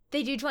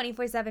 they do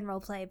 24/7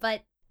 roleplay,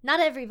 but not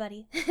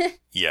everybody.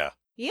 Yeah.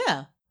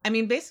 Yeah. I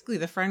mean, basically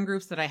the friend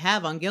groups that I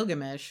have on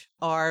Gilgamesh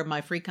are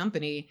my free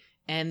company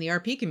and the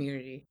RP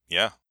community.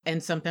 Yeah.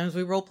 And sometimes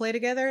we roleplay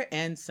together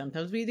and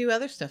sometimes we do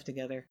other stuff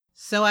together.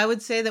 So I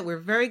would say that we're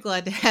very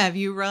glad to have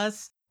you,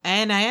 Russ.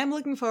 And I am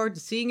looking forward to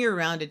seeing you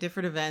around at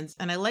different events.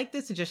 And I like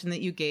the suggestion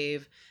that you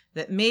gave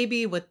that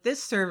maybe what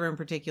this server in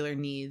particular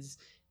needs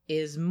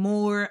is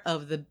more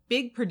of the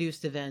big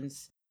produced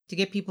events to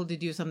get people to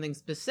do something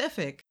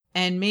specific.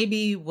 And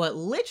maybe what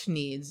Lich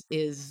needs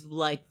is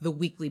like the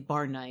weekly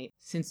bar night,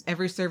 since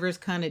every server is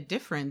kind of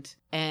different.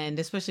 And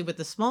especially with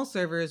the small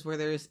servers where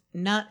there's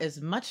not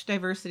as much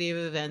diversity of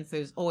events,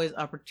 there's always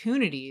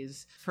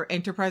opportunities for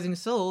enterprising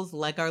souls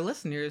like our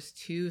listeners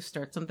to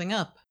start something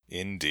up.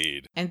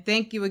 Indeed. And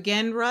thank you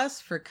again, Russ,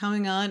 for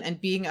coming on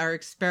and being our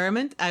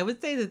experiment. I would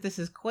say that this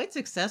is quite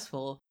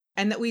successful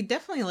and that we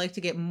definitely like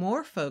to get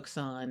more folks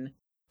on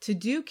to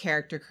do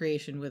character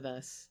creation with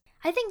us.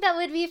 I think that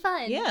would be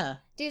fun. Yeah.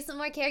 Do some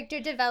more character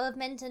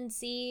development and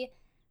see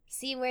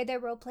where their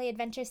roleplay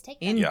adventures take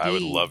them. Indeed. Yeah, I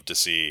would love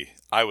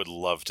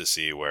to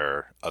see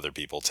where other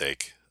people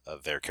take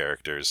their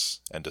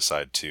characters and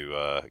decide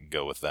to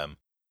go with them.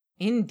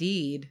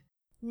 Indeed.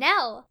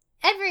 Now,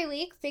 every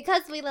week,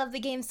 because we love the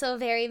game so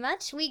very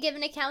much, we give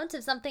an account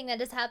of something that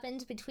has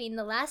happened between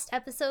the last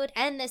episode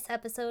and this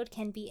episode.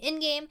 Can be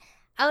in-game,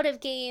 out of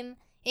game,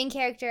 in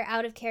character,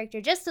 out of character,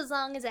 just as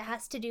long as it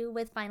has to do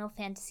with Final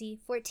Fantasy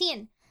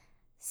XIV.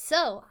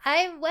 So,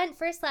 I went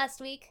first last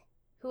week.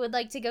 Who would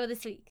like to go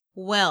this week?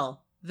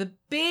 Well, the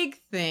big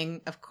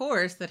thing, of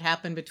course, that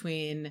happened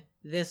between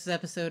this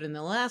episode and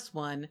the last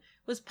one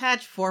was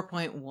patch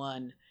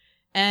 4.1.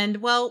 And,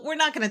 well, we're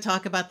not going to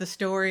talk about the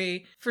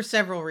story for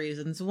several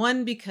reasons.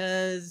 One,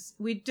 because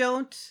we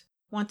don't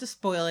want to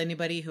spoil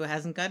anybody who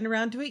hasn't gotten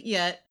around to it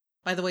yet.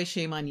 By the way,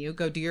 shame on you.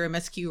 Go do your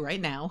MSQ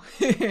right now.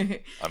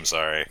 I'm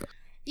sorry.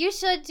 You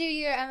should do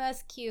your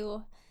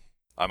MSQ.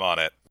 I'm on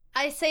it.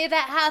 I say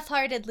that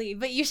half-heartedly,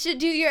 but you should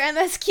do your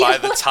MSQ. By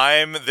the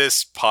time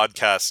this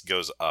podcast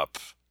goes up,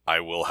 I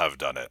will have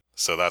done it.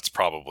 So that's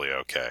probably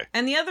okay.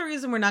 And the other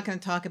reason we're not going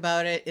to talk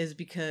about it is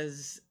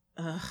because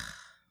I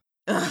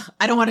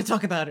don't want to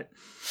talk about it.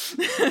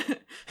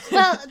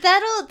 Well,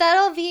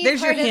 that'll be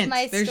There's part your of hint.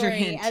 my There's your story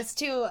hint. as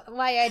to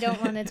why I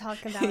don't want to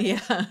talk about it.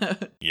 Yeah.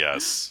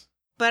 Yes.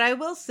 But I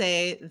will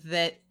say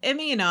that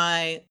Emmy and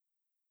I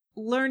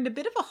learned a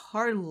bit of a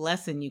hard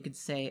lesson, you could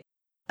say,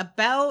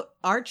 about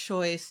our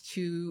choice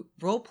to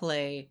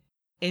roleplay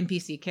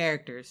NPC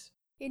characters.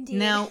 Indeed.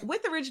 Now,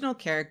 with original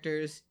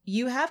characters,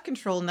 you have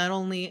control not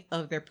only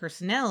of their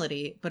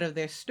personality, but of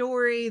their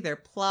story, their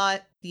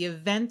plot, the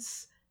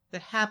events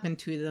that happen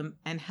to them,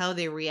 and how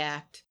they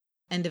react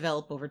and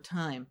develop over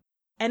time.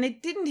 And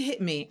it didn't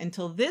hit me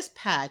until this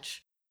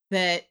patch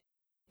that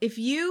if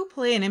you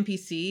play an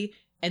NPC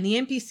and the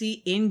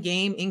NPC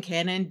in-game, in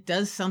canon,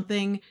 does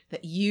something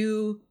that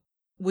you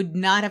would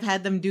not have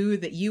had them do,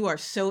 that you are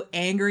so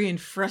angry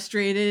and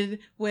frustrated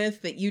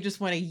with that you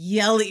just want to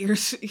yell at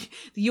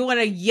you want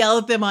to yell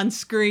at them on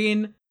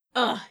screen,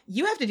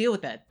 you have to deal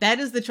with that. That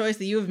is the choice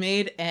that you have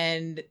made,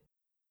 and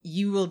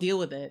you will deal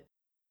with it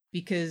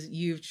because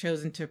you've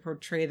chosen to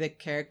portray the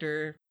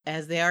character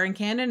as they are in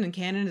canon, and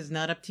canon is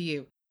not up to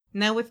you.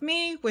 Now with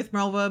me, with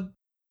Melva,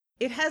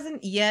 it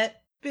hasn't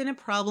yet been a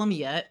problem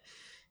yet,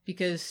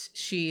 because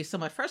she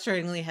somewhat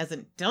frustratingly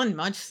hasn't done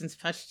much since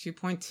patch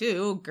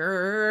 2.2.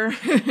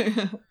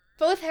 Grr.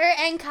 Both her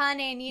and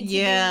Kane need to do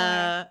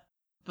Yeah,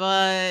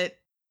 but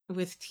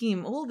with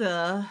Team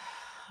Ulda,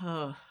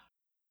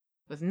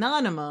 with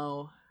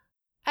Nanamo,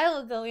 I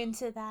will go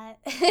into that.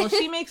 well,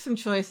 she makes some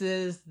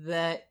choices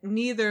that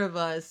neither of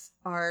us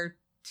are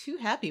too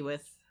happy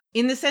with.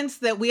 In the sense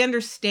that we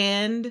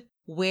understand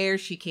where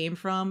she came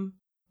from,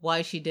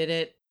 why she did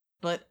it,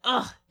 but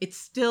it's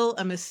still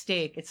a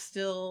mistake. It's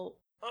still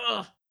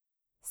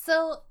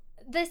So,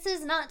 this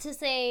is not to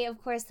say,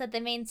 of course, that the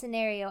main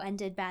scenario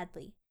ended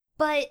badly.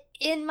 But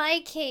in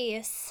my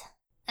case,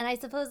 and I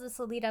suppose this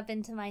will lead up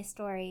into my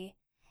story,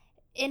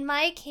 in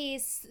my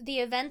case, the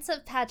events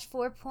of patch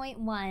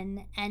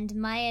 4.1 and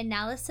my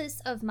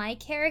analysis of my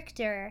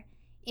character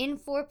in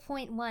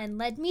 4.1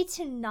 led me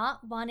to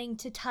not wanting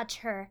to touch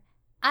her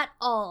at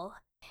all.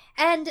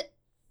 And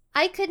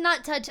I could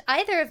not touch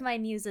either of my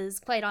muses,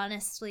 quite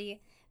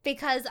honestly,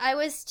 because I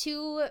was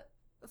too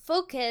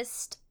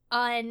focused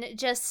on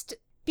just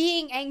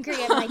being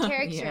angry at my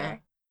character. Yeah.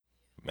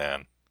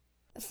 Man.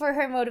 For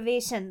her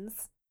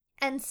motivations.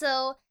 And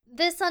so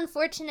this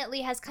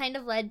unfortunately has kind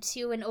of led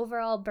to an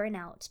overall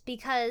burnout,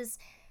 because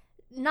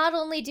not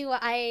only do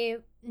I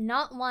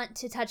not want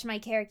to touch my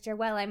character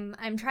while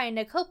I'm trying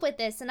to cope with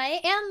this, and I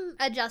am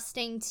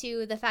adjusting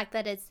to the fact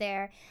that it's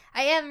there.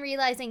 I am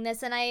realizing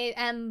this, and I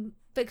am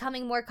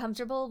becoming more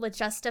comfortable with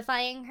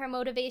justifying her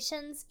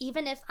motivations,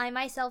 even if I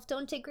myself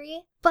don't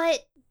agree.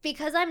 But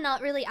because I'm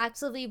not really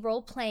actively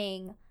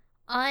role-playing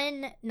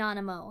on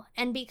Nanamo,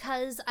 and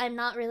because I'm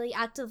not really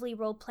actively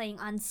role-playing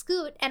on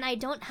Scoot, and I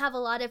don't have a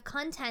lot of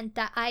content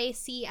that I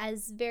see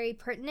as very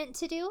pertinent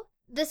to do,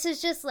 this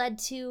has just led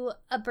to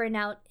a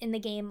burnout in the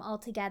game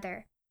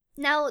altogether.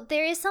 Now,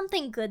 there is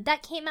something good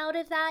that came out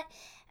of that,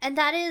 and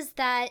that is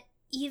that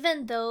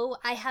even though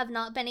I have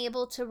not been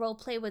able to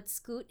roleplay with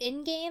Scoot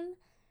in-game,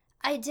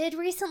 I did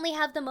recently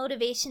have the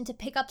motivation to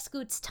pick up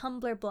Scoot's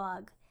Tumblr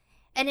blog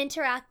and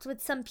interact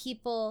with some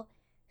people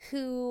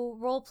who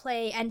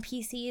roleplay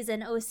NPCs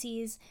and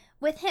OCs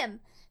with him.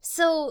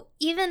 So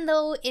even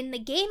though in the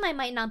game I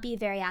might not be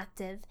very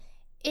active,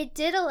 it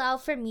did allow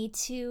for me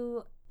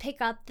to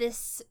pick up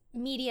this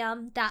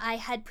medium that I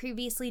had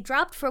previously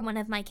dropped for one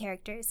of my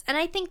characters. And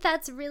I think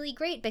that's really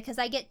great because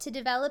I get to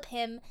develop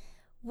him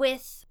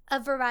with a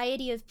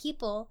variety of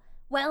people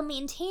while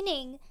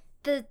maintaining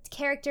the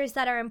characters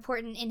that are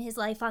important in his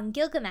life on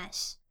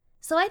Gilgamesh.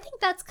 So I think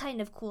that's kind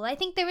of cool. I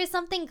think there was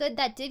something good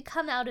that did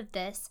come out of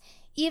this,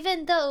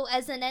 even though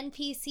as an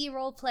NPC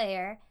role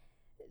player,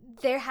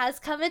 there has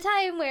come a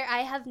time where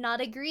I have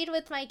not agreed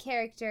with my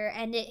character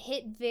and it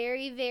hit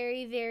very,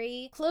 very,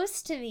 very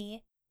close to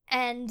me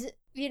and,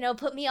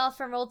 put me off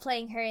from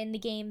role-playing her in the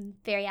game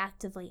very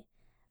actively.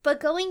 But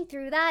going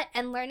through that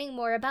and learning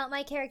more about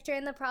my character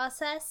in the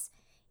process,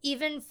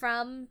 even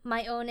from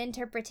my own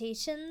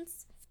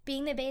interpretations,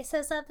 being the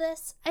basis of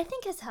this, I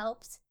think has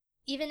helped.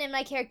 Even in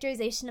my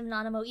characterization of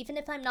Nanamo, even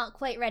if I'm not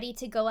quite ready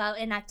to go out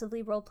and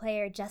actively roleplay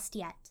her just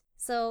yet.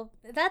 So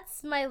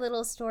that's my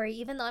little story,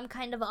 even though I'm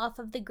kind of off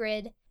of the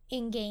grid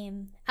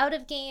in-game. Out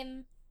of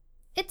game,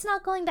 it's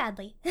not going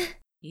badly.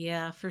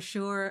 Yeah, for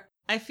sure.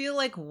 I feel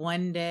like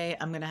one day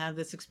I'm going to have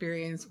this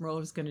experience where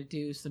Rove's going to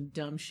do some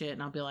dumb shit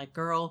and I'll be like,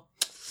 girl,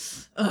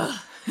 ugh.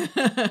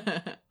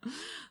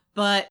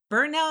 But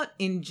burnout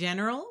in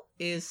general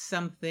is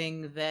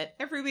something that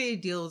everybody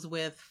deals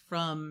with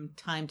from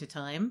time to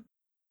time.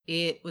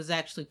 It was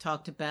actually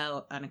talked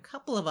about on a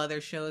couple of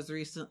other shows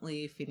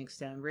recently, Phoenix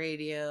Down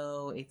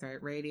Radio,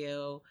 Aetheryte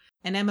Radio.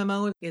 An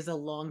MMO is a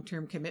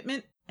long-term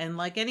commitment, and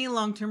like any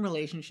long-term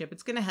relationship,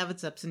 it's going to have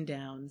its ups and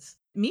downs.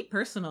 Me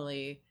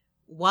personally,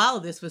 while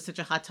this was such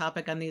a hot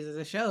topic on these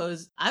other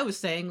shows, I was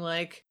saying,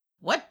 like,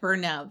 what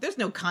burnout? There's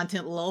no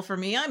content lull for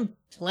me. I'm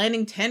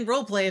planning 10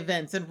 roleplay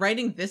events and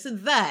writing this and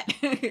that.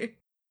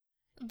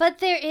 But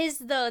there is,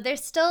 though.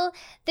 There's still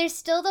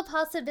the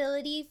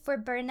possibility for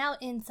burnout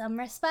in some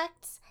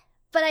respects.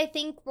 But I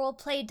think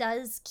roleplay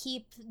does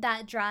keep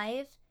that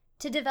drive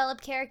to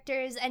develop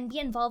characters and be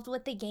involved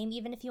with the game,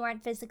 even if you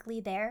aren't physically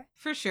there.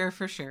 For sure.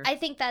 I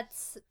think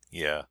that's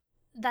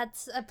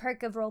a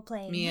perk of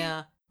roleplaying.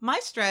 Yeah. My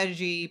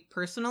strategy,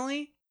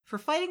 personally, for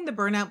fighting the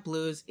burnout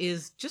blues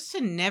is just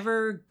to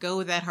never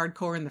go that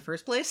hardcore in the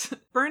first place.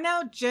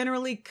 Burnout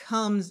generally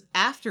comes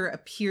after a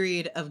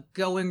period of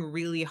going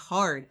really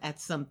hard at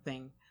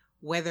something,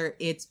 whether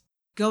it's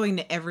going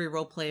to every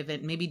roleplay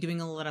event, maybe doing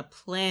a lot of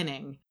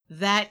planning.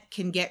 That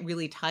can get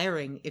really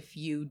tiring if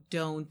you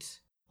don't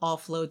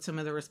offload some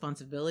of the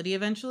responsibility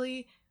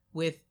eventually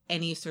with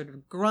any sort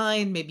of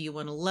grind. Maybe you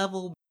want to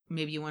level,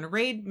 maybe you want to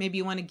raid, maybe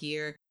you want to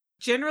gear.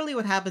 Generally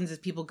what happens is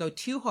people go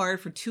too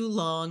hard for too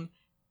long,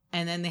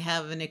 and then they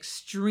have an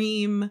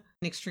extreme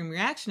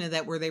reaction to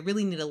that where they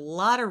really need a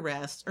lot of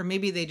rest, or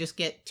maybe they just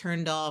get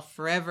turned off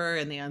forever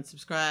and they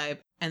unsubscribe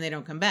and they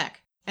don't come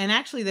back. And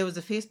actually there was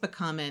a Facebook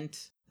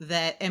comment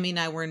that Emmy and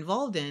I were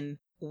involved in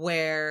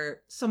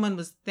where someone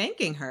was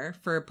thanking her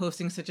for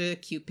posting such a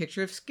cute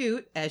picture of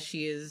Scoot, as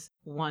she is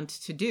wont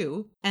to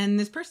do. And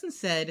this person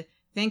said,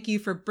 "Thank you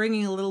for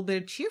bringing a little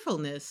bit of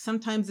cheerfulness.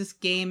 Sometimes this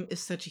game is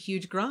such a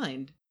huge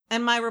grind."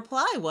 And my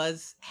reply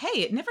was,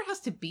 hey, it never has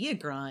to be a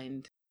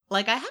grind.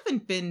 Like, I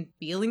haven't been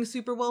feeling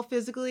super well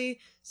physically,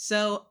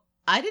 so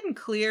I didn't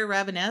clear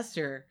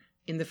Rabanastre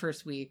in the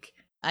first week.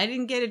 I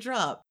didn't get a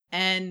drop,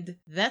 and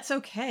that's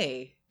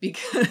okay,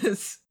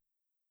 because...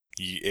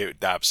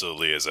 It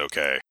absolutely is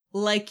okay.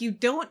 Like, you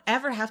don't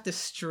ever have to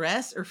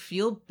stress or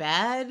feel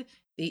bad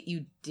that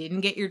you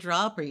didn't get your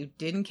drop or you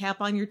didn't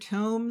cap on your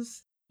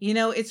tomes. You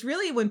know, it's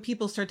really when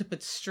people start to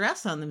put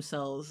stress on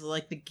themselves,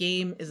 like the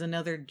game is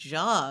another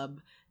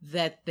job,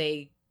 that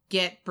they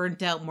get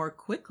burnt out more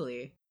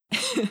quickly.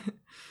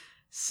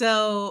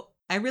 So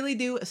I really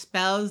do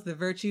espouse the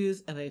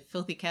virtues of a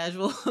filthy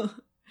casual.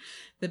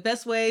 The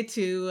best way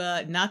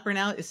to not burn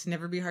out is to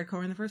never be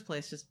hardcore in the first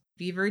place. Just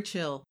be very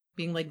chill.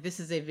 Being like,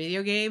 this is a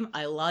video game.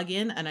 I log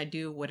in and I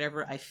do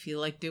whatever I feel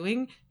like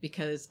doing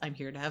because I'm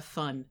here to have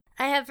fun.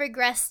 I have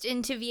regressed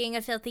into being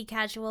a filthy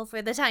casual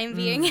for the time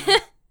being.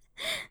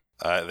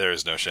 There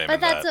is no shame in that.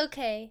 But that's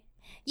okay.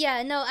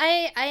 Yeah, no,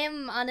 I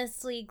am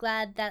honestly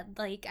glad that,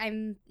 like,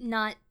 I'm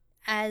not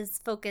as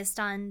focused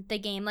on the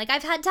game. Like,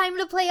 I've had time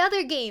to play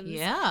other games.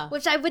 Yeah.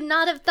 Which I would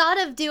not have thought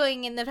of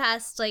doing in the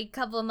past, like,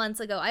 couple of months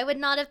ago. I would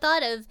not have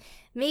thought of,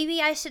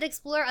 maybe I should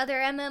explore other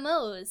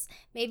MMOs.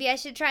 Maybe I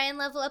should try and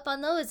level up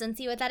on those and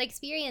see what that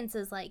experience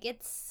is like.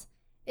 It's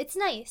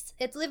nice.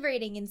 It's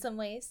liberating in some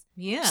ways.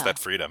 Yeah. It's that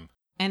freedom.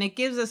 And it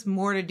gives us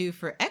more to do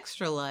for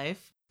Extra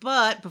Life.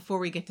 But before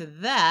we get to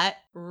that,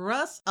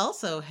 Russ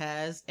also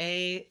has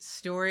a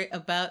story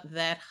about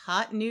that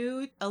hot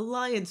new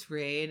Alliance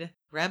raid,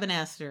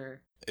 Rabanastre.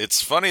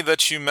 It's funny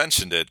that you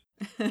mentioned it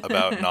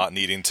about not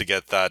needing to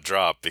get that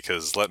drop,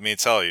 because let me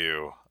tell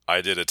you,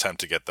 I did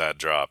attempt to get that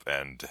drop,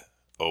 and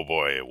oh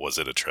boy, was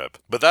it a trip.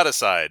 But that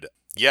aside,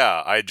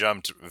 yeah, I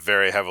jumped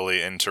very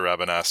heavily into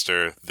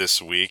Rabanastre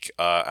this week,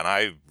 and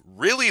I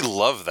really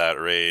love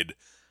that raid.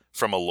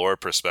 From a lore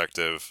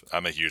perspective,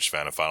 I'm a huge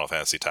fan of Final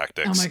Fantasy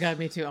Tactics. Oh my god,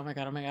 me too. Oh my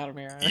god. Yeah, oh my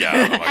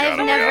god, I've oh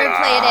my never god.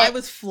 played it. I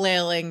was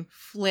flailing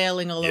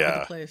all over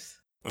the place.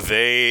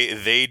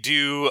 They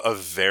do a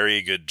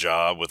very good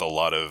job with a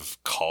lot of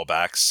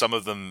callbacks, some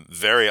of them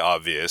very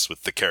obvious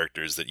with the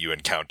characters that you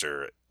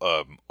encounter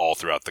all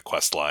throughout the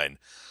quest line,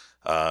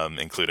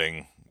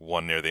 including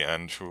one near the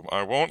end who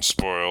I won't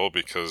spoil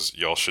because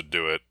y'all should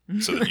do it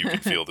so that you can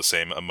feel the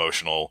same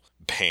emotional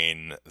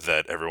pain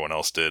that everyone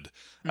else did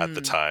at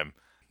the time.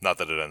 Not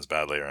that it ends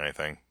badly or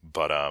anything,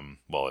 but,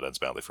 well, it ends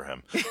badly for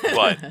him.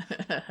 But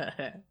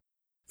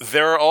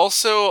there are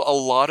also a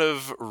lot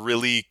of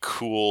really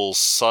cool,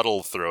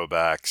 subtle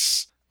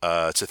throwbacks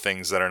to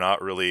things that are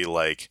not really,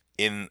 like,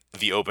 in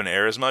the open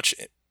air as much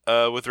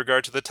with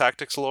regard to the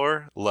tactics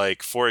lore.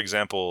 Like, for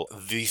example,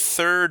 the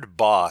third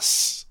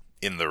boss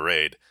in the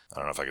raid, I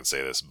don't know if I can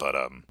say this, but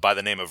by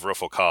the name of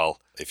Rufokal,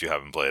 if you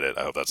haven't played it,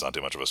 I hope that's not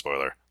too much of a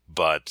spoiler.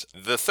 But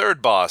the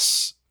third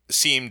boss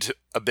seemed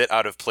a bit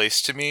out of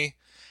place to me,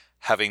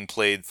 having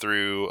played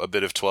through a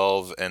bit of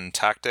 12 and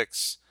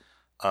Tactics,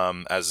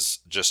 as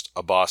just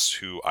a boss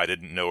who I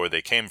didn't know where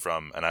they came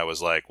from, and I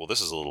was like, well,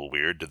 this is a little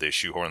weird. Did they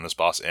shoehorn this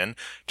boss in?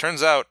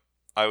 Turns out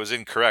I was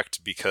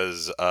incorrect,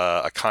 because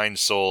a kind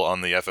soul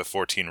on the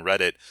FF14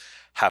 Reddit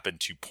happened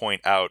to point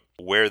out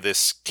where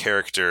this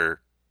character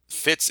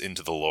fits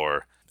into the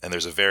lore, and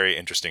there's a very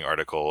interesting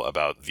article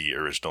about the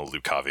original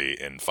Lucavi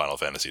in Final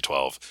Fantasy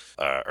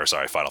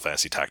Final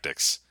Fantasy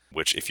Tactics,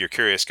 which, if you're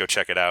curious, go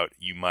check it out.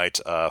 You might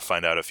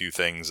find out a few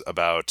things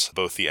about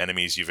both the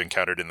enemies you've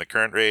encountered in the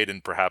current raid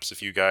and perhaps a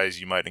few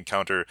guys you might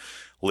encounter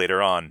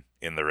later on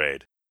in the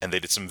raid. And they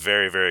did some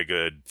very, very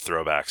good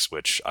throwbacks,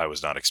 which I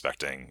was not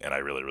expecting, and I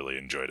really, really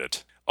enjoyed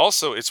it.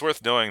 Also, it's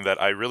worth knowing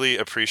that I really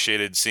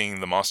appreciated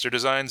seeing the monster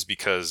designs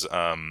because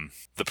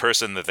the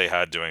person that they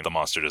had doing the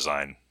monster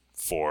design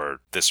for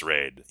this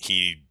raid,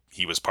 he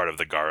was part of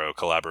the Garo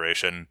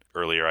collaboration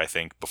earlier, I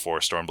think, before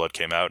Stormblood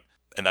came out.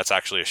 And that's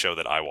actually a show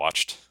that I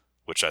watched,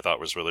 which I thought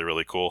was really,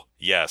 really cool.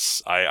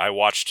 Yes, I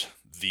watched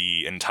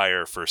the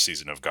entire first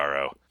season of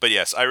Garo. But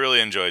yes, I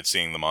really enjoyed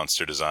seeing the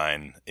monster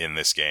design in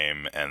this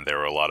game, and there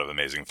were a lot of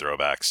amazing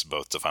throwbacks,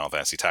 both to Final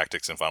Fantasy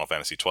Tactics and Final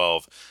Fantasy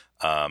XII.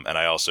 And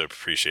I also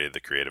appreciated the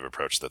creative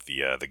approach that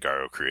the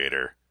Garo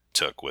creator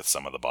took with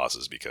some of the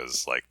bosses,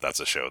 because that's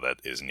a show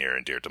that is near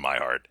and dear to my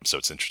heart. So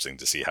it's interesting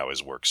to see how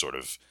his work sort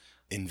of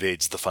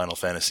invades the Final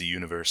Fantasy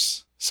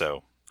universe.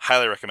 So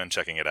highly recommend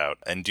checking it out.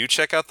 And do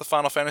check out the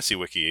Final Fantasy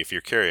wiki if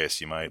you're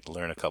curious. You might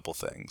learn a couple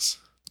things.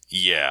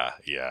 Yeah.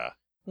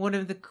 One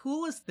of the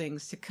coolest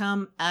things to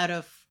come out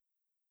of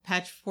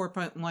patch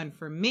 4.1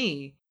 for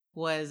me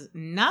was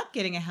not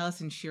getting a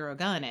house in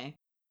Shirogane,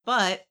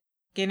 but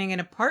getting an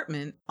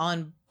apartment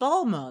on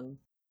Balmung,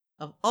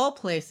 of all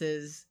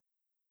places,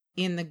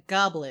 in the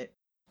Goblet.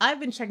 I've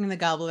been checking the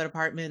Goblet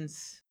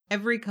apartments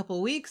every couple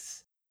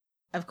weeks.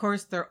 Of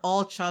course, they're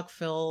all chock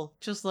full,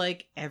 just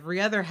like every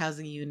other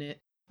housing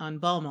unit on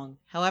Balmung.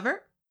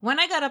 However, when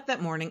I got up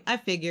that morning, I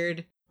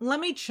figured, let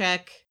me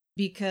check,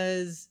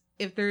 because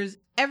if there's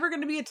ever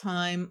going to be a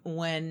time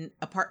when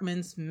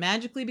apartments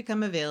magically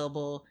become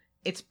available,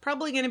 it's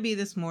probably going to be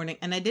this morning.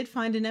 And I did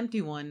find an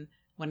empty one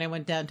when I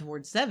went down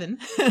towards 7.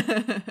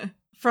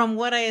 From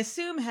what I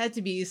assume had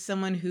to be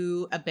someone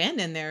who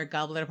abandoned their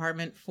Goblet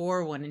apartment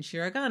for one in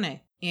Shirogane,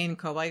 in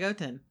Kobai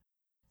Goten.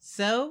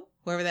 So,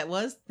 whoever that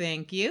was,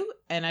 thank you.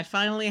 And I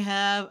finally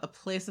have a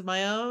place of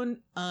my own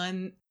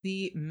on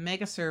the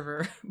mega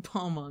server,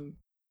 Balmung.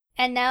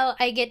 And now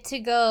I get to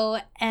go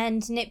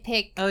and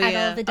nitpick at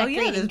all the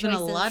decorating there's choices. been a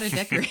lot of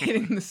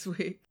decorating this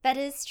week. That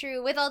is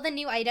true. With all the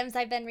new items,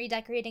 I've been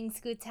redecorating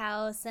Scoot's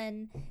house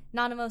and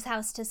Nanamo's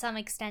house to some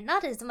extent.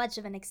 Not as much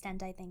of an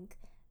extent, I think.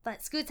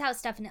 But Scoot's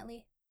house,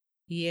 definitely.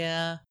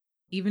 Yeah.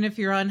 Even if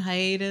you're on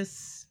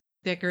hiatus,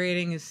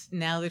 decorating is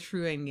now the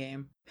true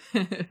endgame.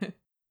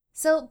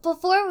 So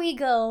before we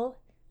go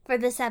for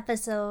this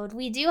episode,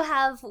 we do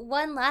have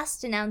one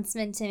last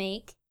announcement to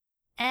make.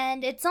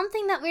 And it's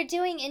something that we're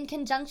doing in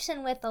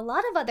conjunction with a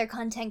lot of other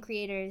content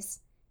creators,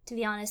 to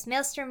be honest.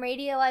 Maelstrom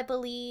Radio, I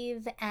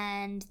believe,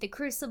 and The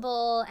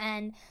Crucible,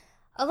 and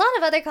a lot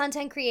of other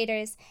content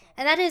creators.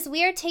 And that is,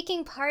 we are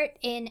taking part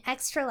in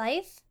Extra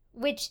Life,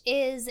 which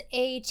is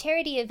a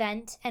charity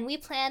event, and we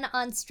plan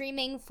on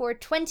streaming for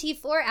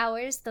 24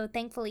 hours, though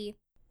thankfully,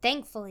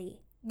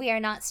 we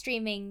are not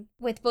streaming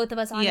with both of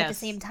us on at the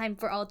same time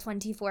for all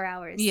 24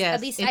 hours. Yes,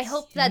 at least I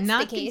hope that's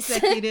the case. Not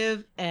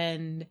consecutive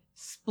and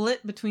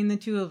split between the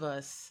two of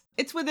us.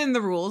 It's within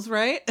the rules,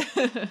 right?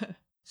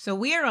 So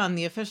we are on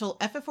the official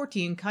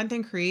FF14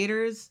 Content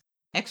Creators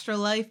Extra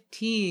Life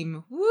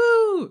team.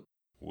 Woo!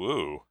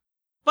 Woo.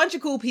 Bunch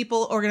of cool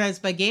people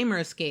organized by Gamer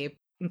Escape,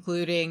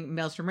 including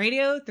Maelstrom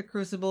Radio, The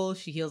Crucible,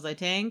 She Heals I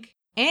Tank,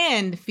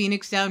 and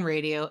Phoenix Down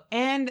Radio,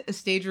 and A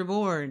Stage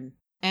Reborn.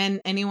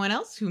 And anyone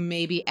else who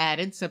may be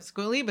added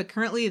subsequently, but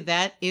currently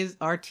that is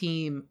our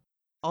team,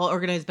 all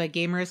organized by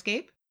Gamer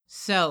Escape.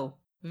 So,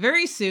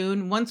 very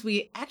soon, once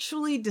we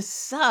actually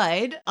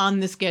decide on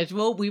the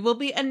schedule, we will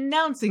be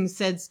announcing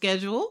said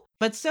schedule.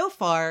 But so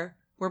far,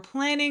 we're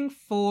planning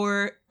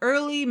for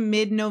early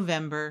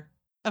mid-November.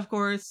 Of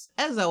course,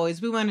 as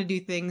always, we want to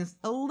do things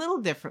a little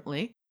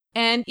differently.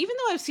 And even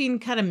though I've seen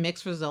kind of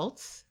mixed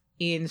results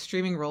in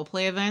streaming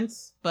roleplay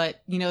events,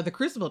 but, the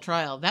Crucible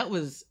trial, that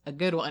was a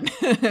good one.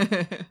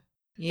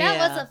 Yeah.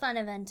 That was a fun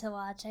event to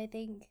watch, I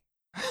think.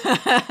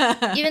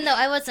 Even though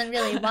I wasn't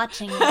really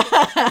watching it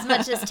as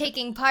much as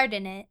taking part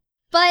in it.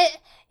 But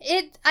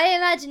I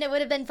imagine it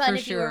would have been fun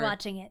if you were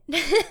watching it.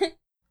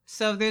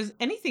 So if there's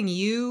anything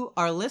you,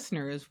 our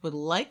listeners, would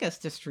like us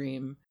to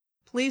stream,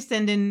 please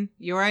send in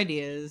your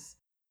ideas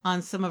on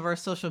some of our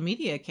social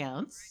media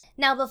accounts.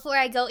 Now, before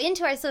I go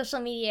into our social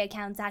media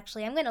accounts,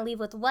 actually, I'm going to leave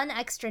with one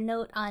extra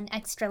note on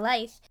Extra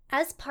Life.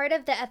 As part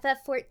of the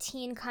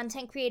FF14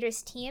 Content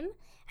Creators team,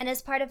 and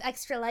as part of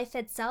Extra Life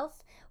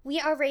itself, we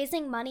are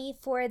raising money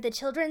for the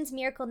Children's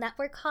Miracle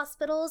Network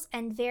hospitals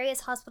and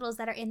various hospitals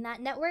that are in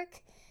that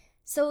network.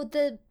 So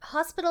the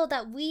hospital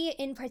that we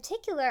in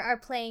particular are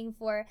playing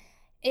for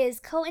is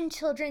Cohen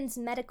Children's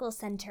Medical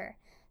Center.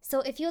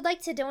 So if you would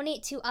like to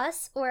donate to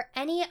us or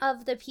any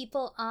of the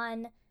people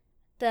on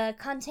the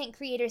Content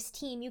Creators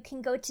team, you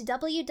can go to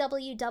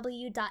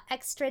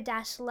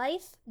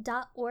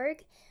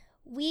www.extra-life.org.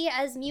 We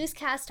as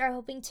Musecast are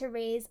hoping to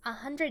raise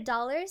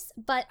 $100,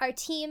 but our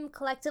team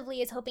collectively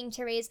is hoping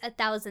to raise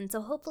 $1,000.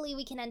 So hopefully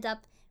we can end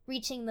up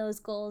reaching those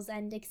goals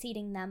and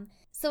exceeding them.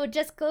 So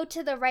just go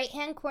to the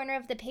right-hand corner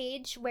of the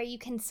page where you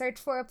can search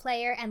for a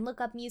player and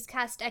look up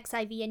Musecast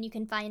XIV and you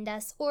can find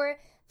us, or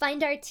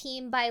find our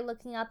team by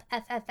looking up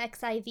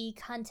FFXIV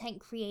Content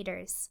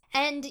Creators.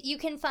 And you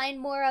can find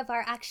more of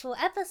our actual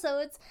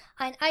episodes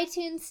on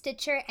iTunes,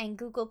 Stitcher, and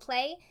Google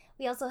Play.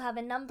 We also have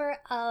a number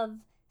of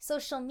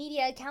social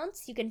media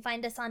accounts. You can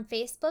find us on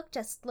Facebook.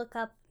 Just look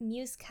up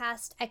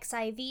Musecast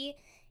XIV.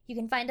 You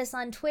can find us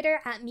on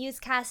Twitter at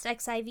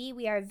MusecastXIV.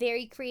 We are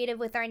very creative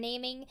with our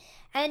naming.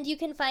 And you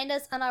can find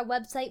us on our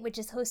website, which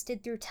is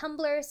hosted through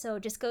Tumblr, so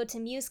just go to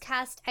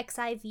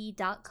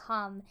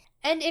musecastxiv.com.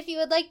 And if you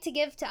would like to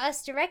give to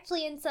us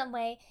directly in some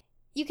way,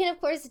 you can,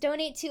 of course,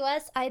 donate to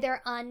us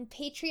either on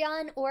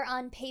Patreon or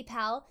on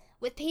PayPal.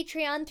 With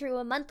Patreon, through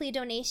a monthly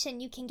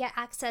donation, you can get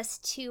access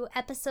to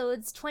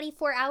episodes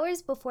 24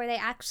 hours before they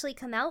actually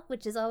come out,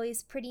 which is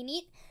always pretty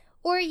neat.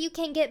 Or you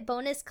can get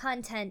bonus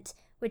content,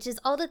 which is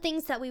all the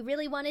things that we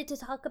really wanted to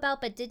talk about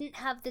but didn't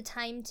have the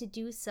time to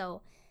do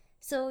so.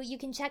 So you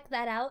can check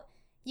that out.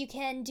 You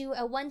can do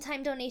a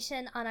one-time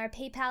donation on our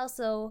PayPal,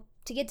 so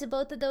to get to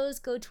both of those,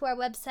 go to our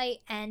website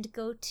and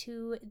go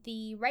to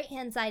the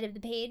right-hand side of the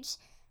page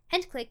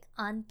and click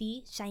on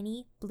the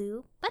shiny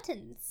blue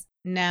buttons.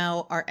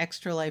 Now, our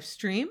Extra Life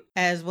stream,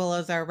 as well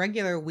as our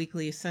regular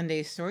weekly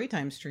Sunday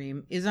Storytime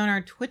stream, is on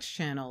our Twitch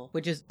channel,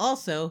 which is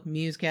also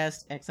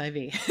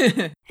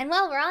MusecastXIV. And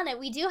while we're on it,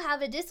 we do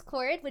have a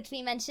Discord, which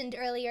we mentioned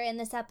earlier in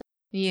this episode.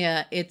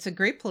 Yeah, it's a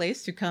great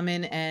place to come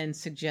in and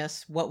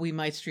suggest what we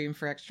might stream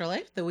for Extra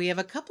Life, though we have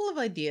a couple of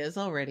ideas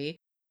already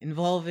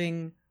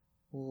involving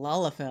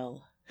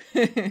Lalafell.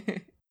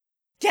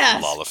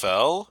 Yes!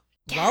 Lalafell?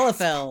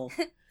 Lalafell.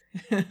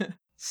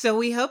 So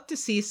we hope to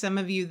see some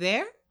of you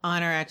there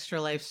on our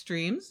Extra Life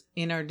streams,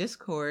 in our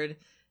Discord,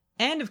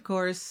 and of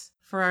course,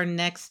 for our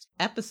next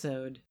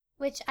episode.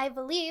 Which I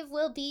believe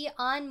will be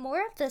on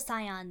more of the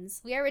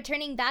Scions. We are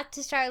returning back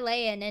to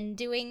Charlayan and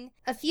doing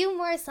a few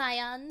more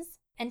Scions.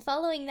 And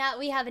following that,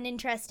 we have an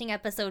interesting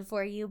episode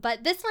for you.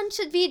 But this one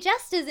should be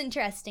just as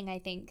interesting, I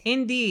think.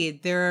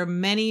 Indeed. There are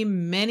many,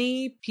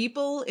 many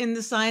people in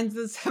the Signs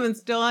of the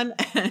Seventh Dawn,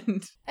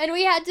 and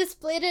we had to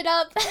split it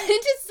up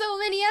into so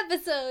many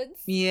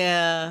episodes.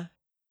 Yeah.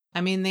 I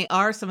mean, they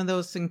are some of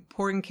those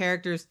important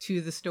characters to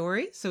the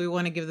story, so we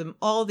want to give them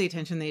all the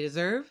attention they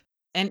deserve.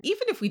 And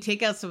even if we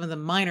take out some of the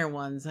minor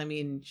ones, I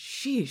mean,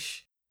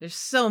 sheesh, there's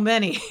so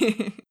many.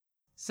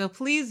 So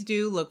please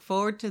do look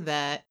forward to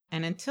that.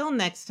 And until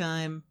next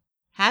time,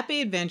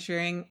 happy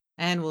adventuring,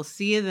 and we'll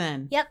see you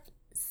then. Yep.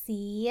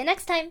 See you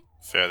next time.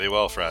 Fare thee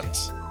well,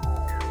 friends.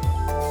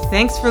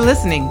 Thanks for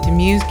listening to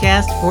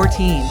Musecast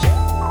 14.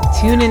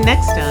 Tune in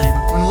next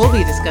time when we'll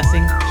be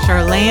discussing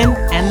Charlayan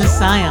and the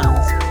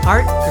Scions,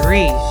 Part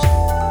 3.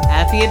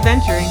 Happy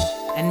adventuring,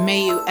 and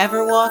may you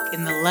ever walk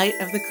in the light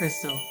of the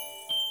crystal.